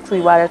 the checks,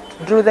 we were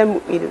to draw them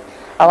in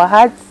our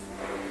hearts.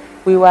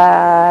 We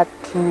were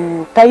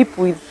to type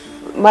with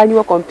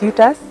manual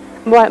computers,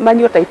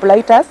 manual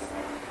typewriters.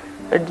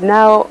 And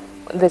now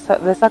the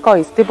circle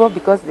is stable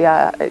because we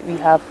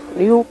have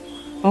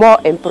more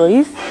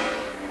employees,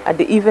 and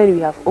even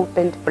we have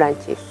opened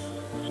branches.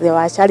 There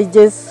were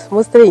challenges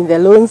mostly in the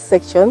loans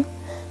section.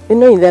 You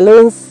know, in the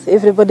loans,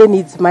 everybody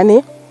needs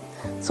money.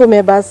 So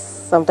members,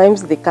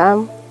 sometimes they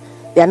come,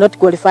 they are not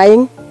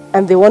qualifying,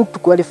 and they want to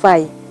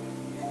qualify.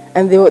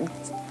 And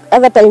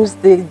other times,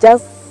 they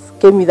just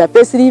came with a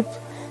payslip.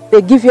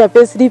 They give you a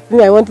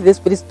payslip, I want this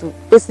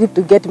payslip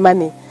to get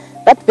money.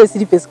 That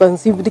payslip is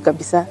consumed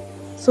kabisa.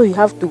 So you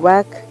have to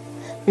work,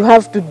 you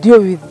have to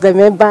deal with the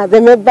member.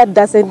 The member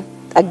doesn't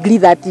agree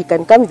that you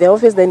can come to the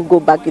office, then go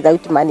back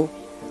without money.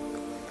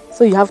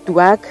 So you have to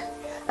work,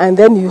 and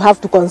then you have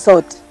to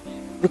consult.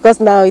 Because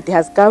now it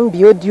has come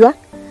beyond your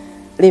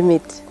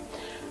limit.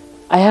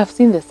 I have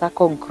seen the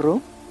circle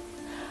grow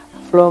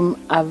from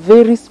a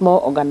very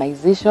small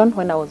organization.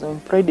 When I was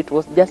employed, it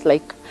was just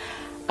like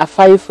a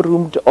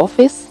 5-roomed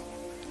office,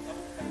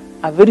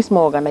 a very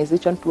small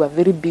organization to a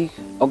very big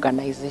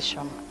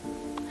organization.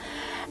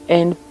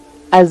 And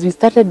as we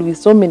started with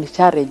so many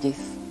challenges,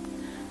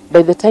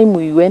 by the time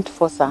we went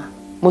FOSA,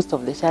 most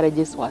of the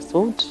challenges were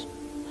solved.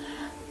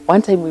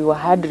 One time we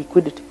had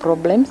liquidity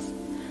problems,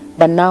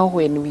 but now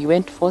when we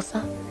went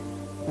FOSA,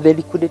 the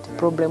liquidity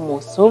problem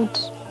was solved.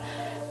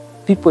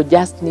 People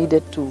just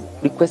needed to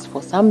request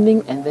for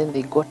something and then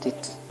they got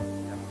it.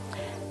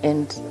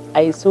 And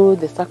I saw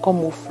the circle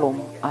move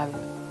from an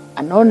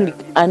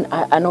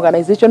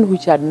organization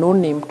which had no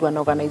name to an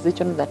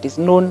organization that is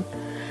known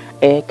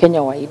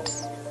Kenya-wide.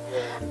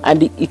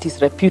 And it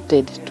is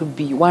reputed to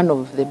be one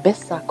of the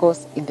best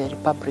circles in the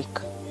Republic.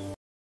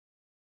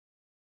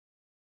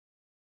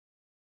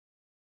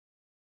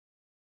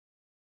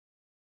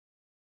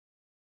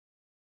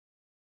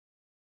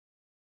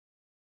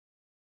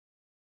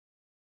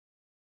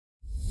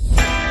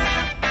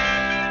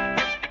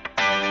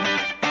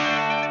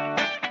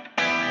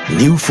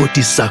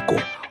 Newfortis Sacco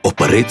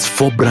operates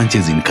 4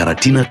 branches in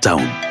Karatina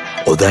Town,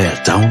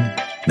 Othaya Town,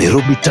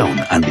 Nairobi Town,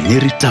 and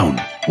Nyeri Town,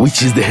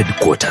 which is the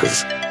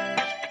headquarters.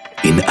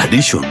 In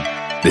addition,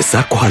 the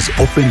Sacco has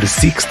opened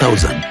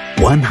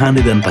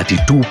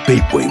 6,132 pay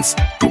points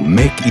to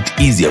make it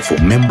easier for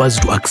members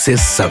to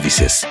access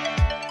services.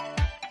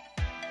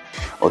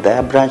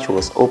 Othaya branch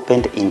was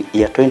opened in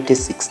year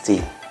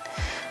 2016,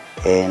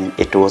 and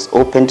it was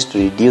opened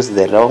to reduce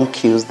the long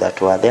queues that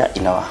were there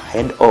in our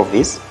head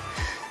office.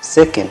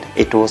 Second,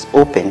 it was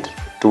opened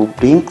to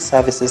bring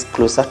services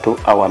closer to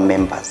our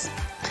members.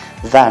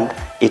 Third,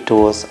 it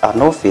was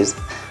an office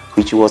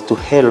which was to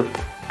help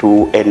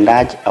to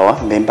enlarge our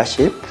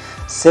membership.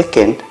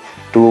 Second,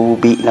 to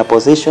be in a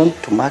position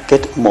to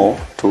market more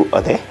to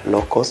the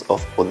locals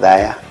of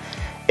Othaya.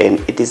 And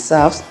it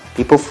serves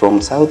people from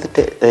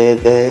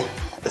the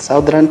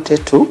southern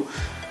Tetu,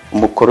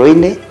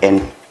 Mukoroine,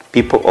 and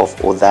people of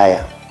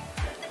Othaya.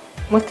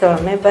 Most of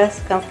our members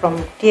come from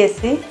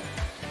TSC,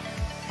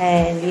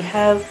 and we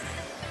have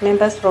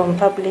members from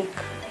public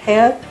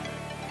health.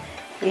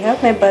 We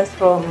have members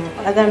from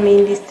other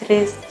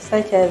ministries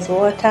such as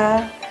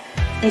water,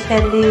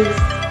 fisheries.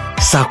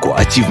 Sacco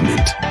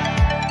achievement.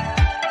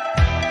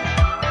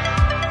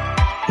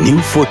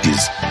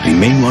 Newfortis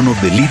remain one of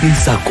the leading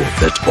Sacco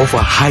that offer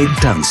high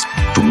returns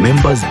to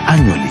members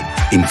annually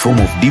in form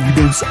of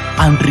dividends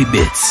and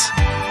rebates.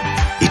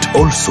 It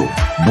also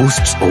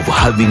boasts of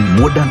having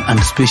modern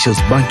and spacious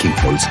banking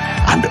halls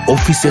and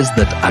offices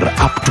that are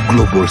up to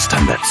global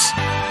standards.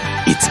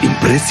 Its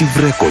impressive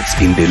records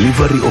in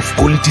delivery of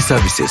quality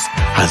services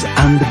has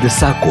earned the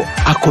Sacco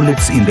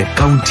accolades in the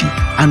county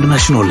and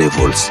national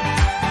levels.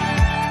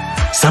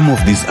 Some of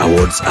these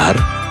awards are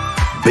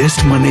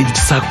best managed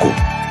SACCO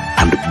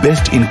and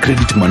best in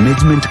credit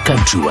management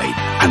countrywide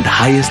and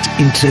highest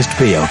interest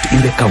payout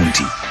in the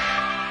county.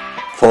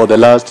 For the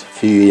last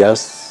few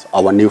years,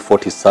 our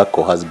Newfortis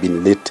SACCO has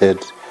been rated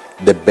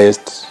the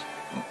best,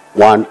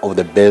 one of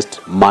the best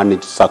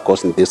managed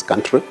SACCOs in this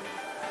country,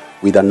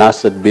 with an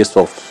asset base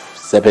of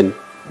 7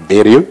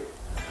 billion.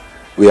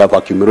 We have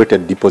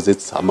accumulated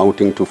deposits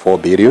amounting to 4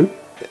 billion.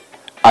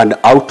 And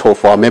out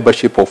of our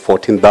membership of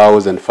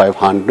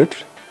 14,500,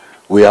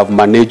 we have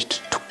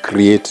managed to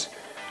create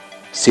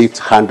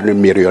 600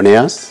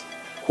 millionaires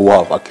who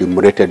have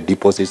accumulated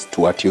deposits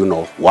to a tune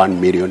of 1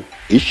 million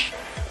each.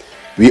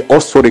 We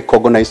also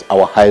recognize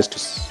our highest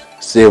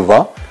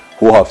saver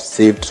who have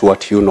saved to a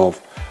tune of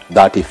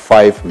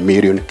 35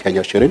 million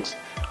Kenya shillings,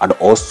 and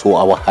also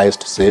our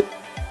highest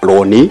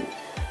loanee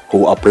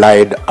who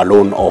applied a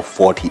loan of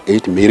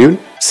 48 million.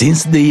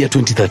 Since the year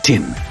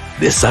 2013,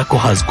 the SACCO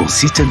has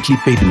consistently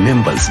paid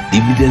members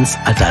dividends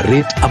at a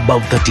rate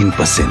above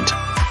 13%.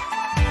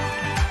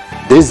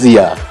 This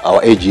year,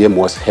 our AGM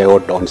was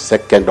held on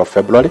 2nd of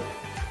February,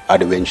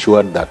 and we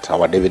ensured that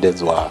our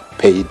dividends were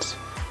paid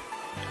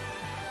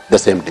the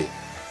same day.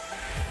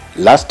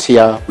 Last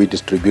year, we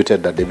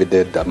distributed a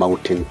dividend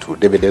amounting to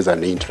dividends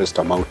and interest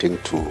amounting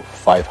to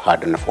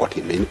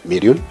 540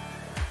 million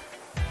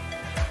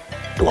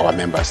to our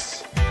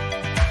members.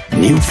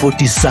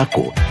 Newfortis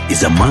SACCO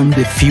is among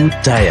the few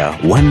tier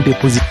 1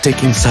 deposit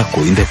taking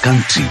SACCO in the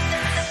country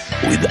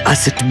with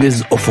asset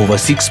base of over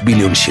 6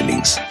 billion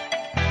shillings.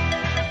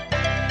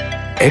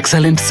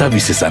 Excellent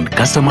services and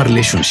customer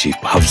relationship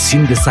have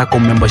seen the SACCO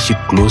membership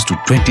close to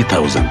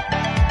 20,000.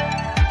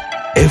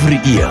 Every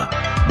year,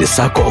 the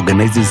SACCO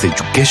organizes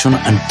education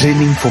and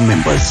training for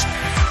members,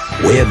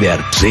 where they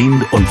are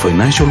trained on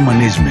financial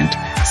management,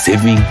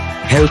 saving,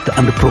 health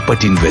and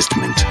property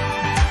investment.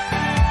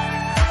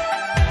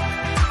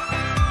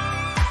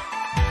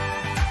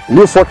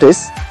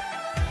 Newfortis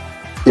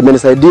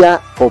imenisaidia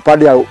kwa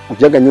upande ya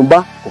kujenga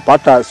nyumba,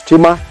 kupata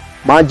stima,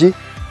 maji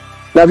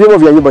na vyombo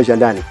vya nyumba vya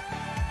ndani.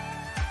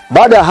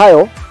 Baada ya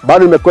hayo,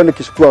 bado nimekuwa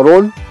nikichukua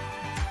role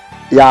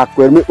ya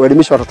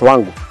kuelimisha watoto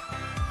wangu.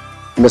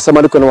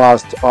 Nimesema niko na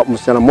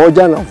msichana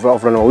mmoja na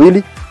wavulana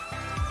wawili.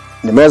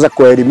 Nimeweza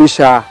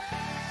kuelimisha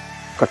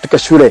katika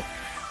shule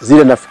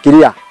zile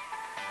nafikiria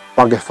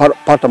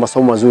wangepata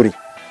masomo mazuri.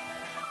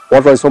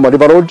 Watu walisoma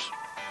River Road,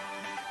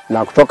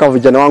 na kutoka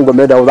vijana wangu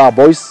wameenda Utah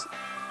Boys,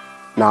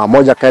 na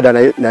moja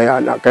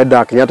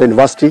kaenda Kenyatta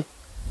University,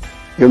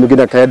 hiyo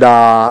mwingine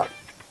kaenda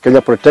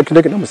Kenya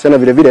Polytechnic, na msichana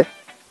vile vile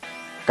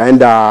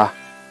kaenda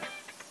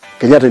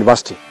Kenyatta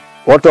University.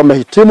 Watu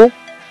wamehitimu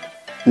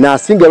na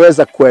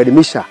singeweza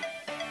kuelimisha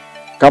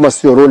kama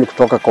sio role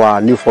kutoka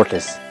kwa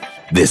Newfortis.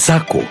 The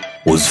SACCO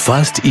was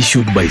first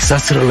issued by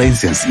Sastra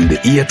license in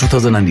the year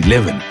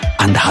 2011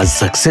 and has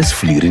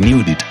successfully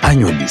renewed it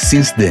annually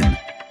since then.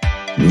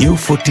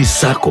 Newfortis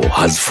SACCO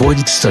has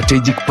forged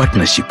strategic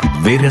partnership with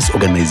various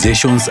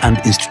organizations and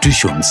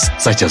institutions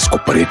such as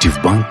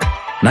Cooperative Bank,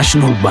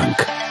 National Bank,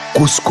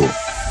 Cusco,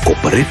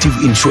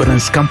 Cooperative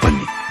Insurance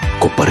Company,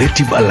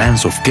 Cooperative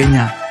Alliance of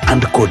Kenya,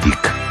 and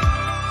CODIC.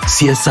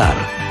 CSR.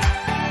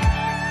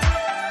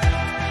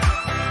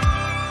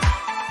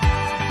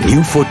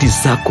 Newfortis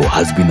SACCO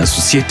has been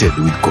associated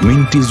with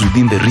communities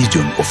within the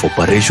region of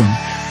operation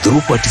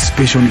through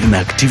participation in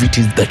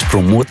activities that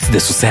promote the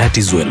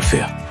society's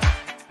welfare.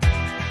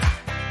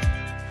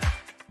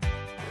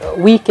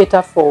 We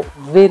cater for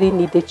very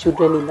needy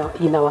children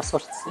in our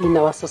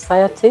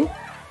society.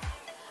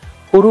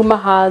 Huruma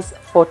has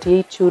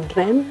 48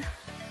 children,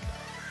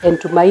 and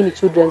Tumaini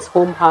Children's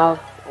Home have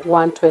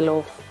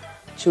 112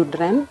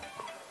 children.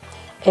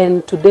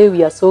 And today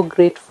we are so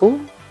grateful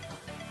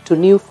to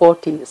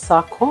Newfortis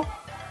SACCO,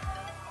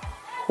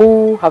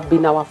 who have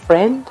been our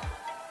friend,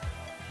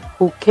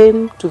 who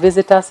came to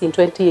visit us in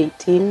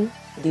 2018,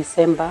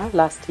 December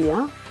last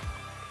year,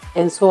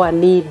 and saw a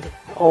need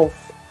of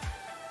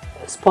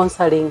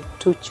sponsoring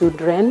 2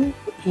 children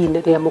in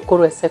the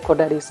Mukuru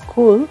Secondary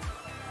School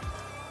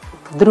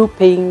through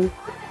paying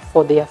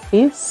for their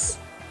fees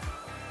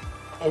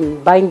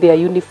and buying their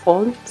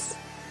uniforms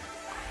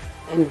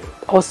and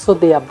also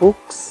their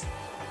books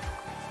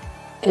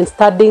and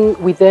studying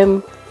with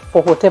them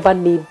for whatever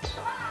need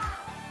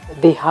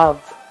they have.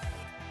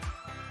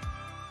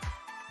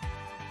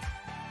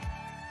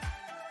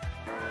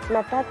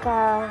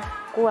 Nataka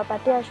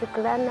kuwapatia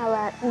shukrani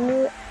wa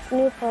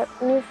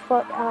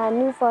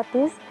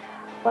Newfortis,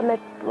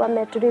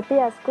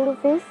 wametulipia school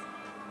fees,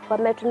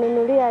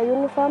 wametununulia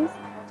uniforms,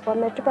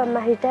 wametupa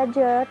mahitaji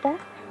yoyote,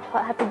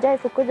 hatujai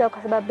fukuza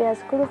kwa sababu ya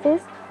school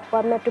fees,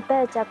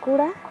 wametupea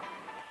chakula.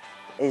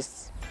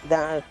 Is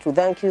to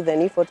thank you, the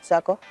Newfortis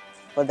SACCO,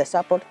 for the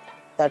support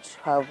that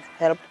have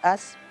helped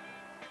us.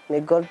 May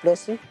God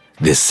bless you.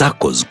 The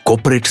SACCO's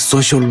corporate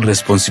social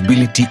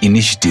responsibility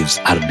initiatives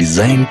are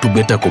designed to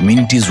better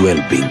communities'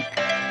 well-being.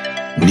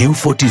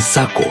 Newfortis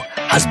SACCO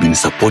has been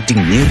supporting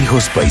Nyeri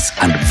Hospice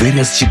and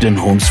various children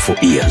homes for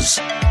years.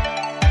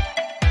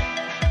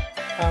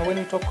 When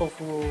we talk of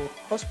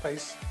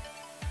hospice,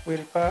 we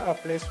refer a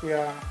place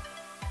where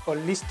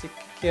holistic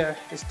care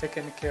is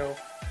taken care of.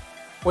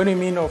 When we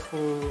mean of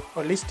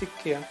holistic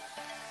care,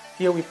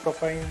 here we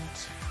provide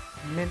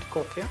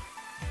medical care,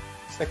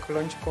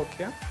 psychological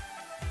care,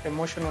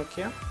 emotional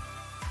care,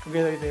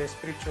 together with the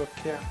spiritual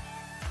care.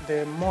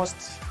 The most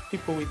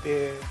people with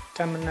the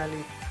terminal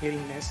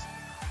illness,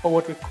 or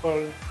what we call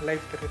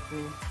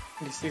life-threatening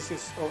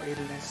diseases or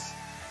illness.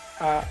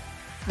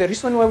 The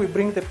reason why we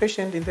bring the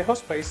patient in the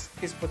hospice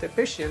is for the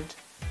patient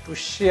to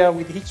share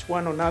with each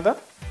one another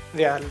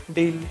their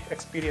daily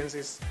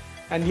experiences.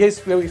 And here's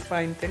where we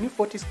find the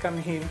Newfortis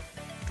coming in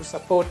to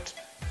support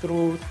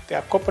through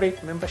their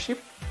corporate membership,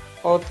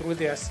 or through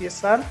their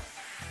CSR,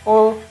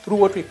 or through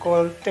what we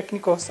call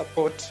technical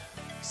support.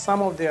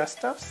 Some of their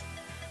staffs,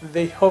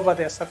 they offer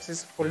their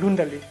services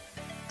voluntarily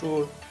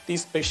to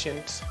these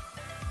patients.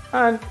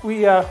 And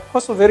we are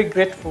also very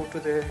grateful to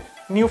the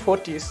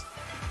Newfortis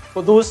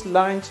for those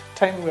large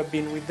time we have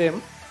been with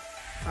them.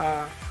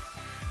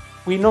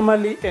 We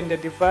normally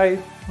identify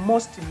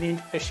most need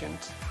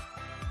patients.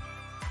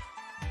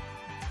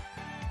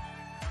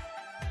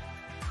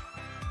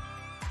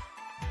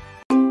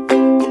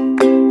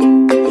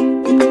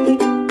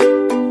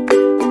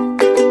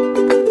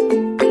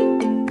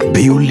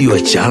 Build your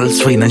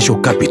child's financial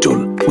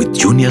capital with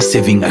Junior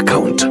Saving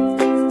Account.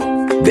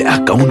 The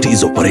account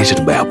is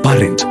operated by a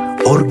parent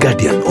or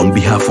guardian on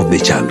behalf of the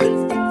child.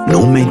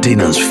 No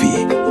maintenance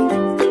fee.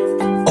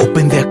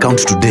 Open the account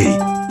today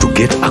to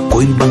get a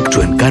coin bank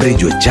to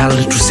encourage your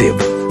child to save,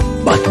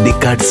 birthday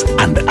cards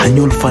and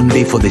annual fun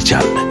day for the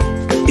child.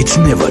 It's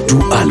never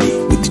too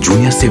early with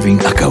Junior Saving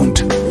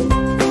Account.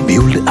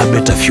 Build a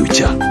better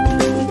future.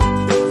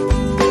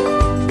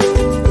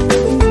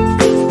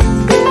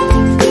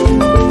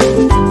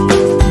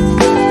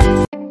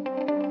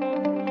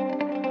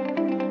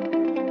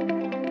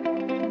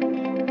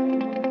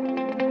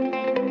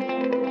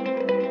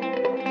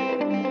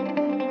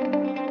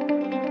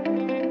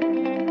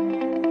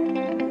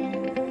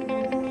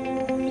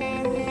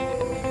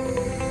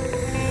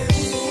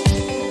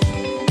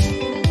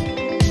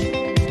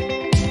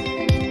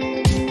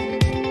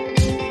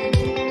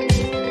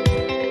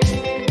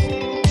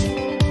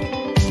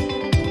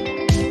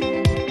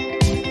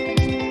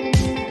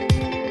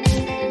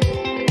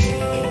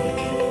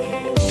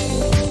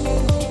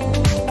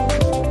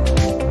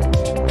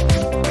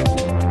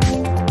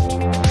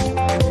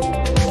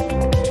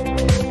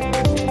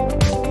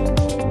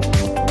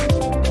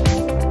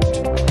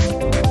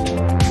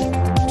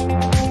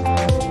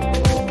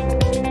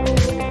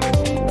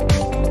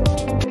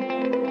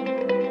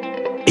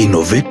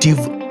 Innovative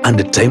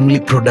and timely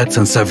products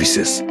and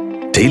services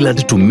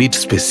tailored to meet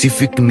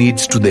specific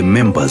needs to the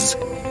members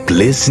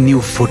place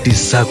Newfortis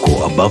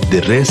Sacco above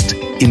the rest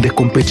in the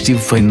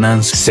competitive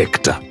finance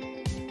sector.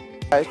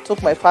 I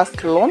took my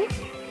first loan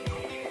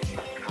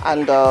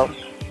and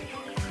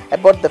I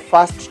bought the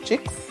first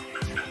chicks,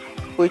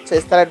 which I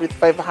started with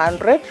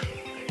 500.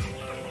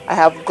 I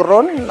have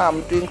grown,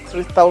 I'm doing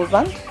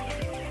 3,000.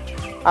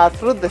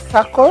 Through the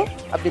Sacco,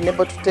 I've been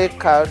able to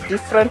take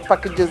different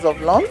packages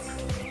of loans.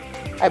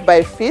 I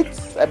buy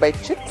feeds, I buy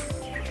chicks,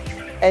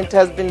 and it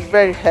has been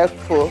very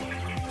helpful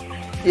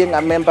being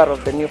a member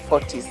of the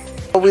Newfortis.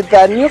 With the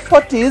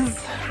Newfortis,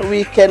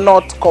 we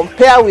cannot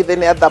compare with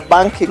any other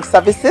banking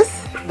services.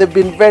 They've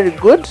been very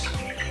good.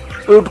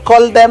 We would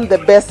call them the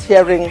best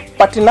hearing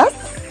partners.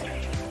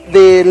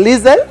 They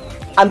listen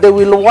and they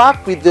will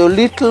work with the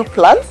little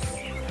plans.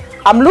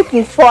 I'm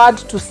looking forward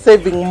to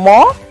saving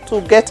more,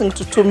 to getting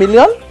to 2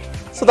 million,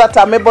 so that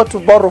I'm able to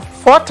borrow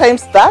 4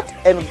 times that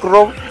and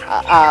grow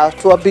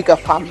to a bigger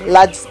farm,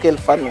 large-scale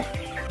farming.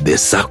 The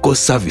Sacco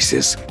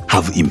services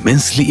have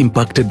immensely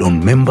impacted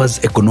on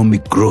members'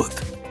 economic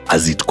growth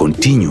as it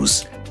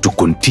continues to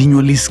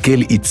continually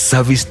scale its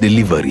service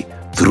delivery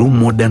through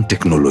modern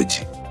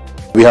technology.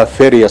 We have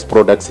various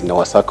products in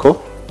our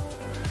Sacco.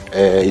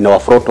 In our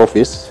front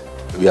office,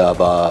 we have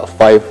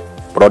 5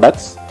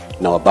 products.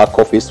 In our back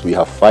office, we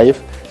have 5.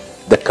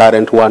 The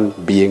current one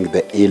being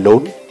the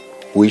e-loan,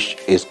 which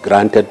is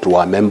granted to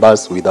our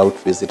members without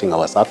visiting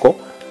our Sacco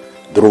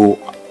through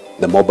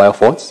the mobile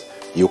phones.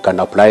 You can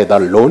apply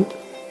that loan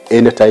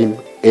anytime,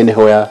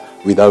 anywhere,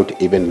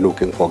 without even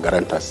looking for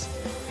guarantors.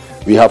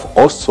 We have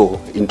also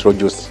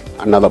introduced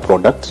another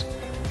product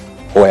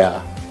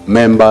where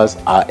members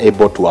are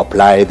able to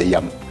apply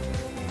their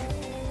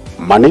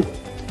money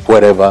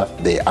wherever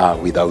they are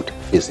without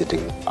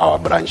visiting our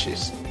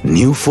branches.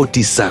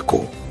 Newfortis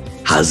Sacco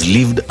has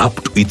lived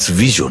up to its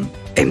vision,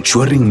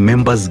 ensuring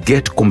members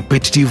get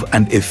competitive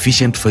and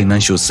efficient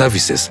financial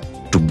services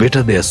to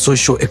better their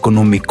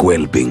socio-economic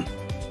well-being.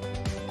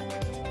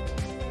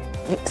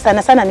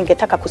 Sana sana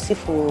ningetaka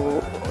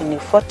kusifu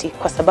Newfortis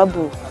kwa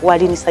sababu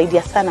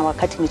walinisaidia sana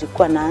wakati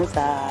nilikuwa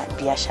naanza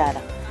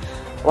biashara.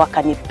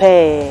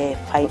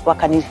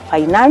 Wakani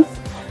finance.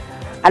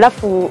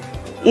 Alafu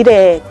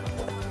ile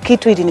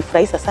kitu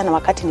ilinifurahisha sana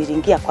wakati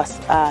niliingia kwa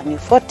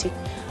Newfortis.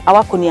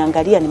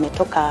 Hawakuniangalia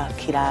nimetoka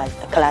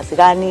klasi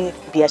gani,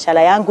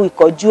 biashara yangu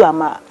iko juu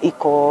ama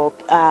iko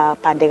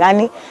pande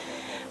gani.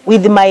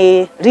 With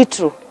my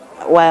retro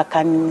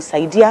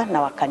wakanisaidia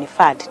na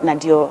wakanifad, na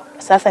ndio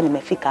sasa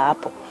nimefika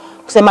hapo.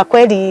 kusema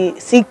kweli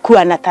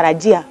sikuwa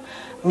natarajia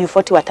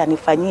Newfortis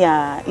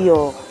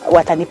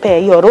watanipea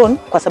hiyo loan,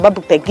 kwa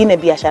sababu pengine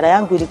biashara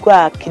yangu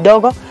ilikuwa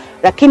kidogo,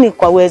 lakini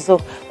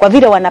kwa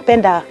vile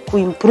wanapenda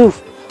kuimprove,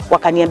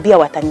 wakaniambia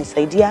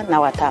watanisaidia na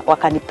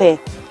wakanipea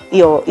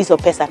hizo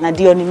pesa, na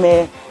ndio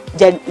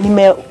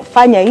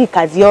nimefanya hii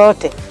kazi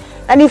yote,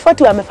 na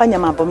Newfortis wamefanya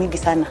mambo mingi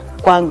sana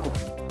kwangu.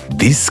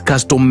 These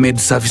custom-made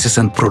services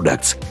and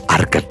products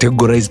are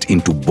categorized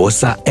into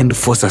BOSA and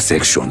FOSA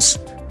sections.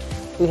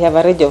 We have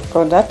a range of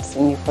products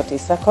in Newfortis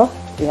Sacco.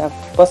 We have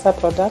BOSA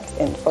products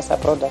and FOSA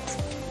products.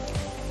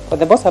 For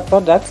the BOSA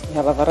products, we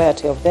have a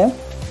variety of them.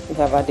 We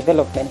have a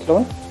development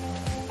loan,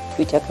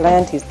 which a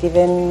client is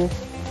given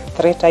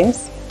 3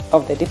 times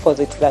of the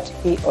deposits that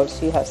he or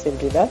she has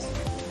saved with us.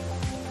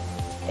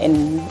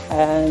 And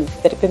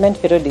the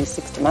repayment period is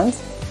 60 months.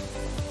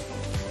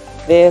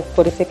 The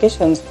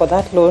qualifications for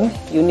that loan,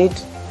 you need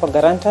for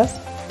guarantors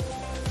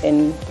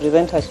and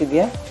presenters with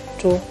your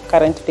 2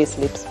 current pay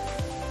slips.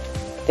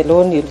 The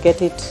loan, you'll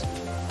get it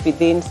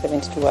within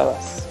 72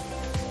 hours.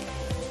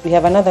 We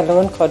have another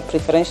loan called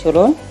preferential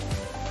loan.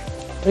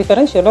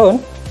 Preferential loan,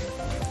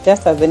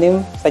 just as the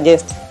name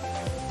suggests,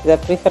 is a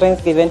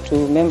preference given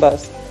to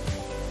members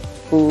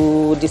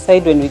who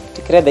decide when we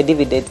declare the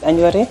dividends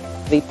annually,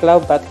 they plow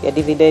back their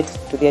dividends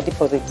to their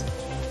deposits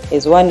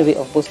as one way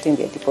of boosting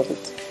their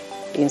deposits.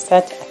 In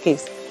such a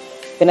case,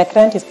 when a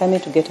client is coming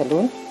to get a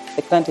loan,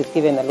 the client is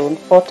given a loan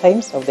 4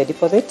 times of the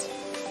deposit.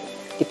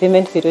 The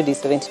payment period is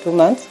 72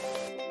 months.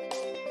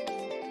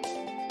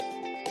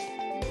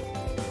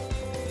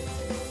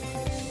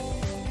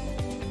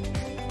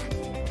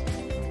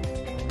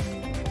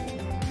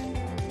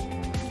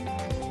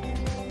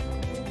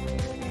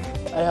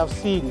 I have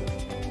seen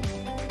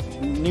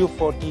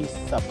Newfortis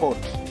support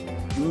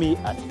me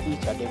at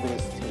each and every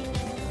stage.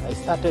 I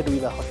started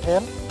with a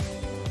hotel,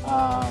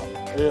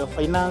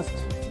 financed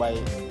by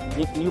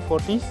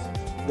Newfortis.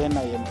 Then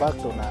I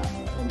embarked on a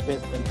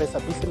M-Pesa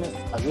business,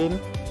 again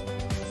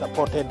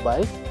supported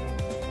by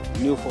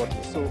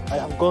Newfortis. So I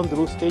have gone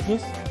through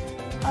stages,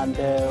 and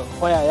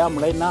where I am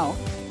right now,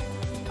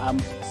 I'm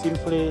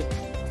simply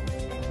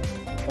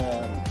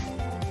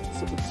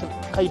it's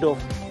kind of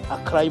a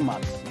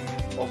climax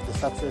of the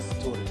success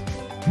story.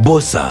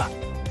 BOSA,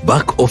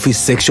 back office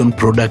section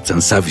products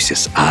and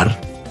services are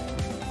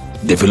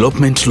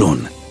development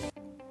loan,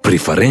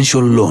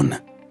 preferential loan,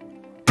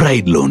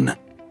 pride loan,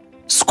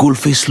 school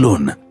fees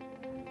loan,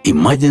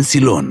 emergency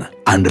loan,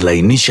 and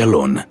Lainisha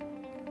loan.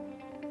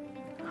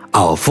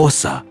 Our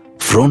FOSA,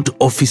 front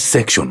office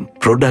section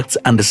products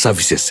and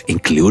services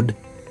include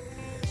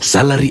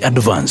salary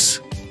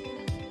advance,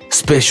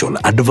 special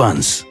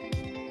advance,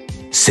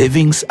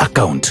 savings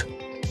account,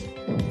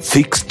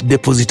 fixed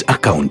deposit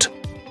account,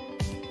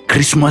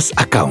 Christmas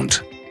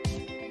account,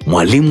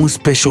 Mwalimu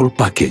special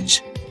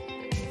package,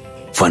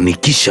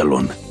 Fanikisha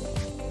loan,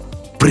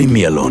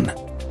 Premier loan,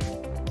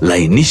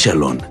 Lainisha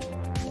loan,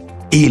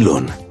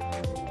 E-loan,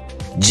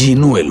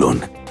 Jinue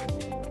loan.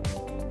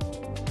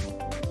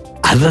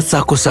 Other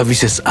SACCO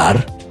services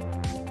are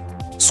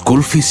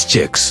school fees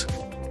checks,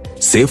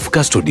 safe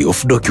custody of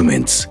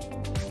documents,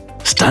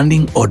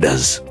 standing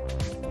orders,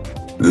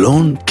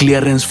 loan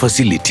clearance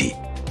facility,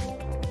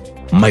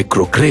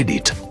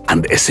 microcredit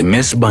and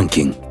SMS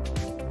banking.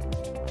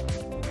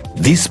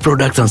 These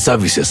products and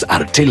services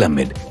are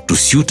tailor-made to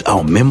suit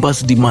our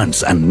members'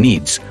 demands and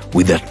needs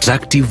with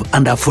attractive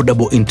and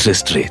affordable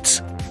interest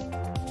rates.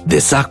 The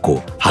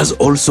SACCO has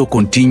also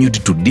continued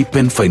to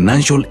deepen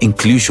financial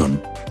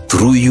inclusion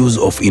through use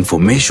of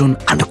information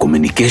and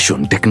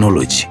communication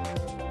technology.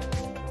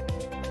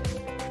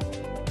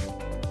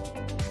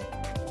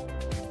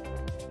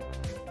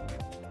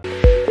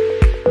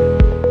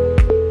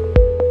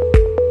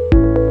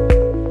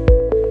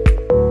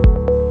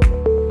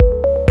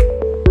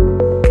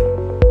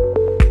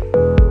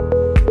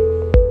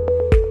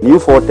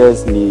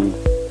 Newfortis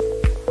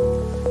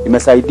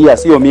imesaidia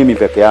sio mimi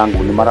peke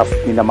yangu,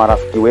 nina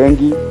marafiki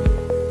wengi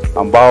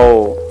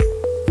ambao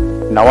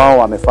na wao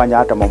wamefanya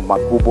hata mambo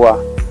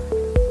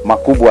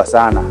makubwa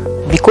sana.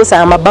 Because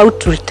I am about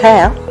to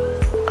retire,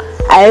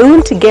 I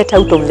won't get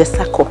out of the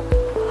SACCO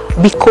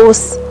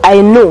because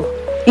I know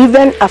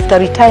even after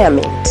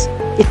retirement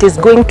it is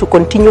going to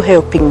continue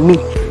helping me.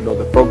 You know,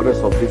 the progress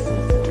of this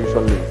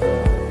institution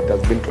it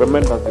has been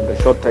tremendous in the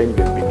short time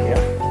they've been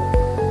here,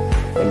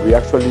 and we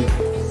actually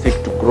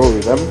seek to grow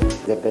with them.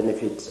 The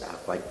benefits are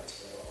quite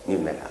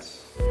numerous.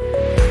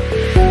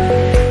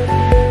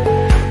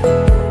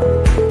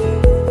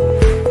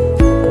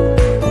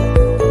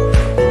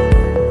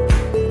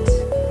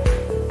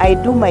 I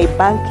do my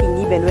banking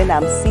even when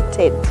I'm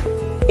seated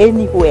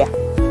anywhere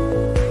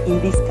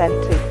in this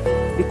country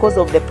because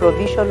of the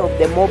provision of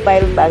the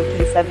mobile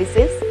banking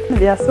services.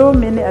 There are so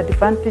many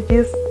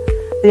advantages.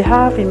 They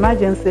have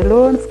emergency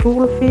loans,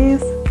 school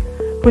fees,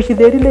 which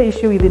they really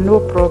issue with no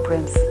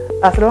problems,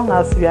 as long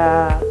as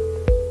your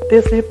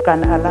payslip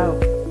can allow,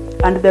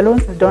 and the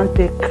loans don't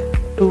take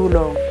too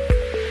long.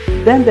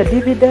 Then the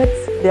dividends,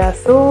 they are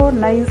so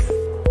nice.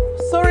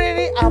 So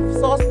really, I've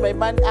sourced my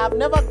money. I've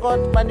never got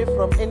money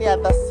from any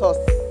other source.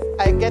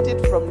 I get it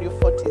from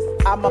Newfortis.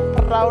 I'm a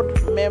proud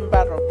member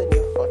of the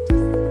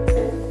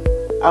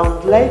Newfortis. I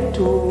would like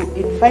to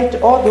invite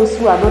all those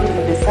who are not in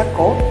the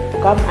circle to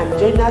come and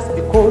join us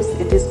because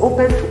it is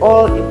open to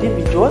all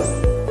individuals,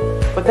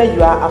 whether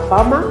you are a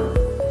farmer,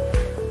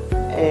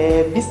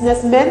 a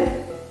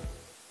businessman,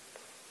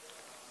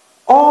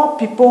 all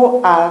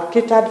people are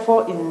catered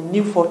for in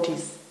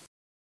Newfortis.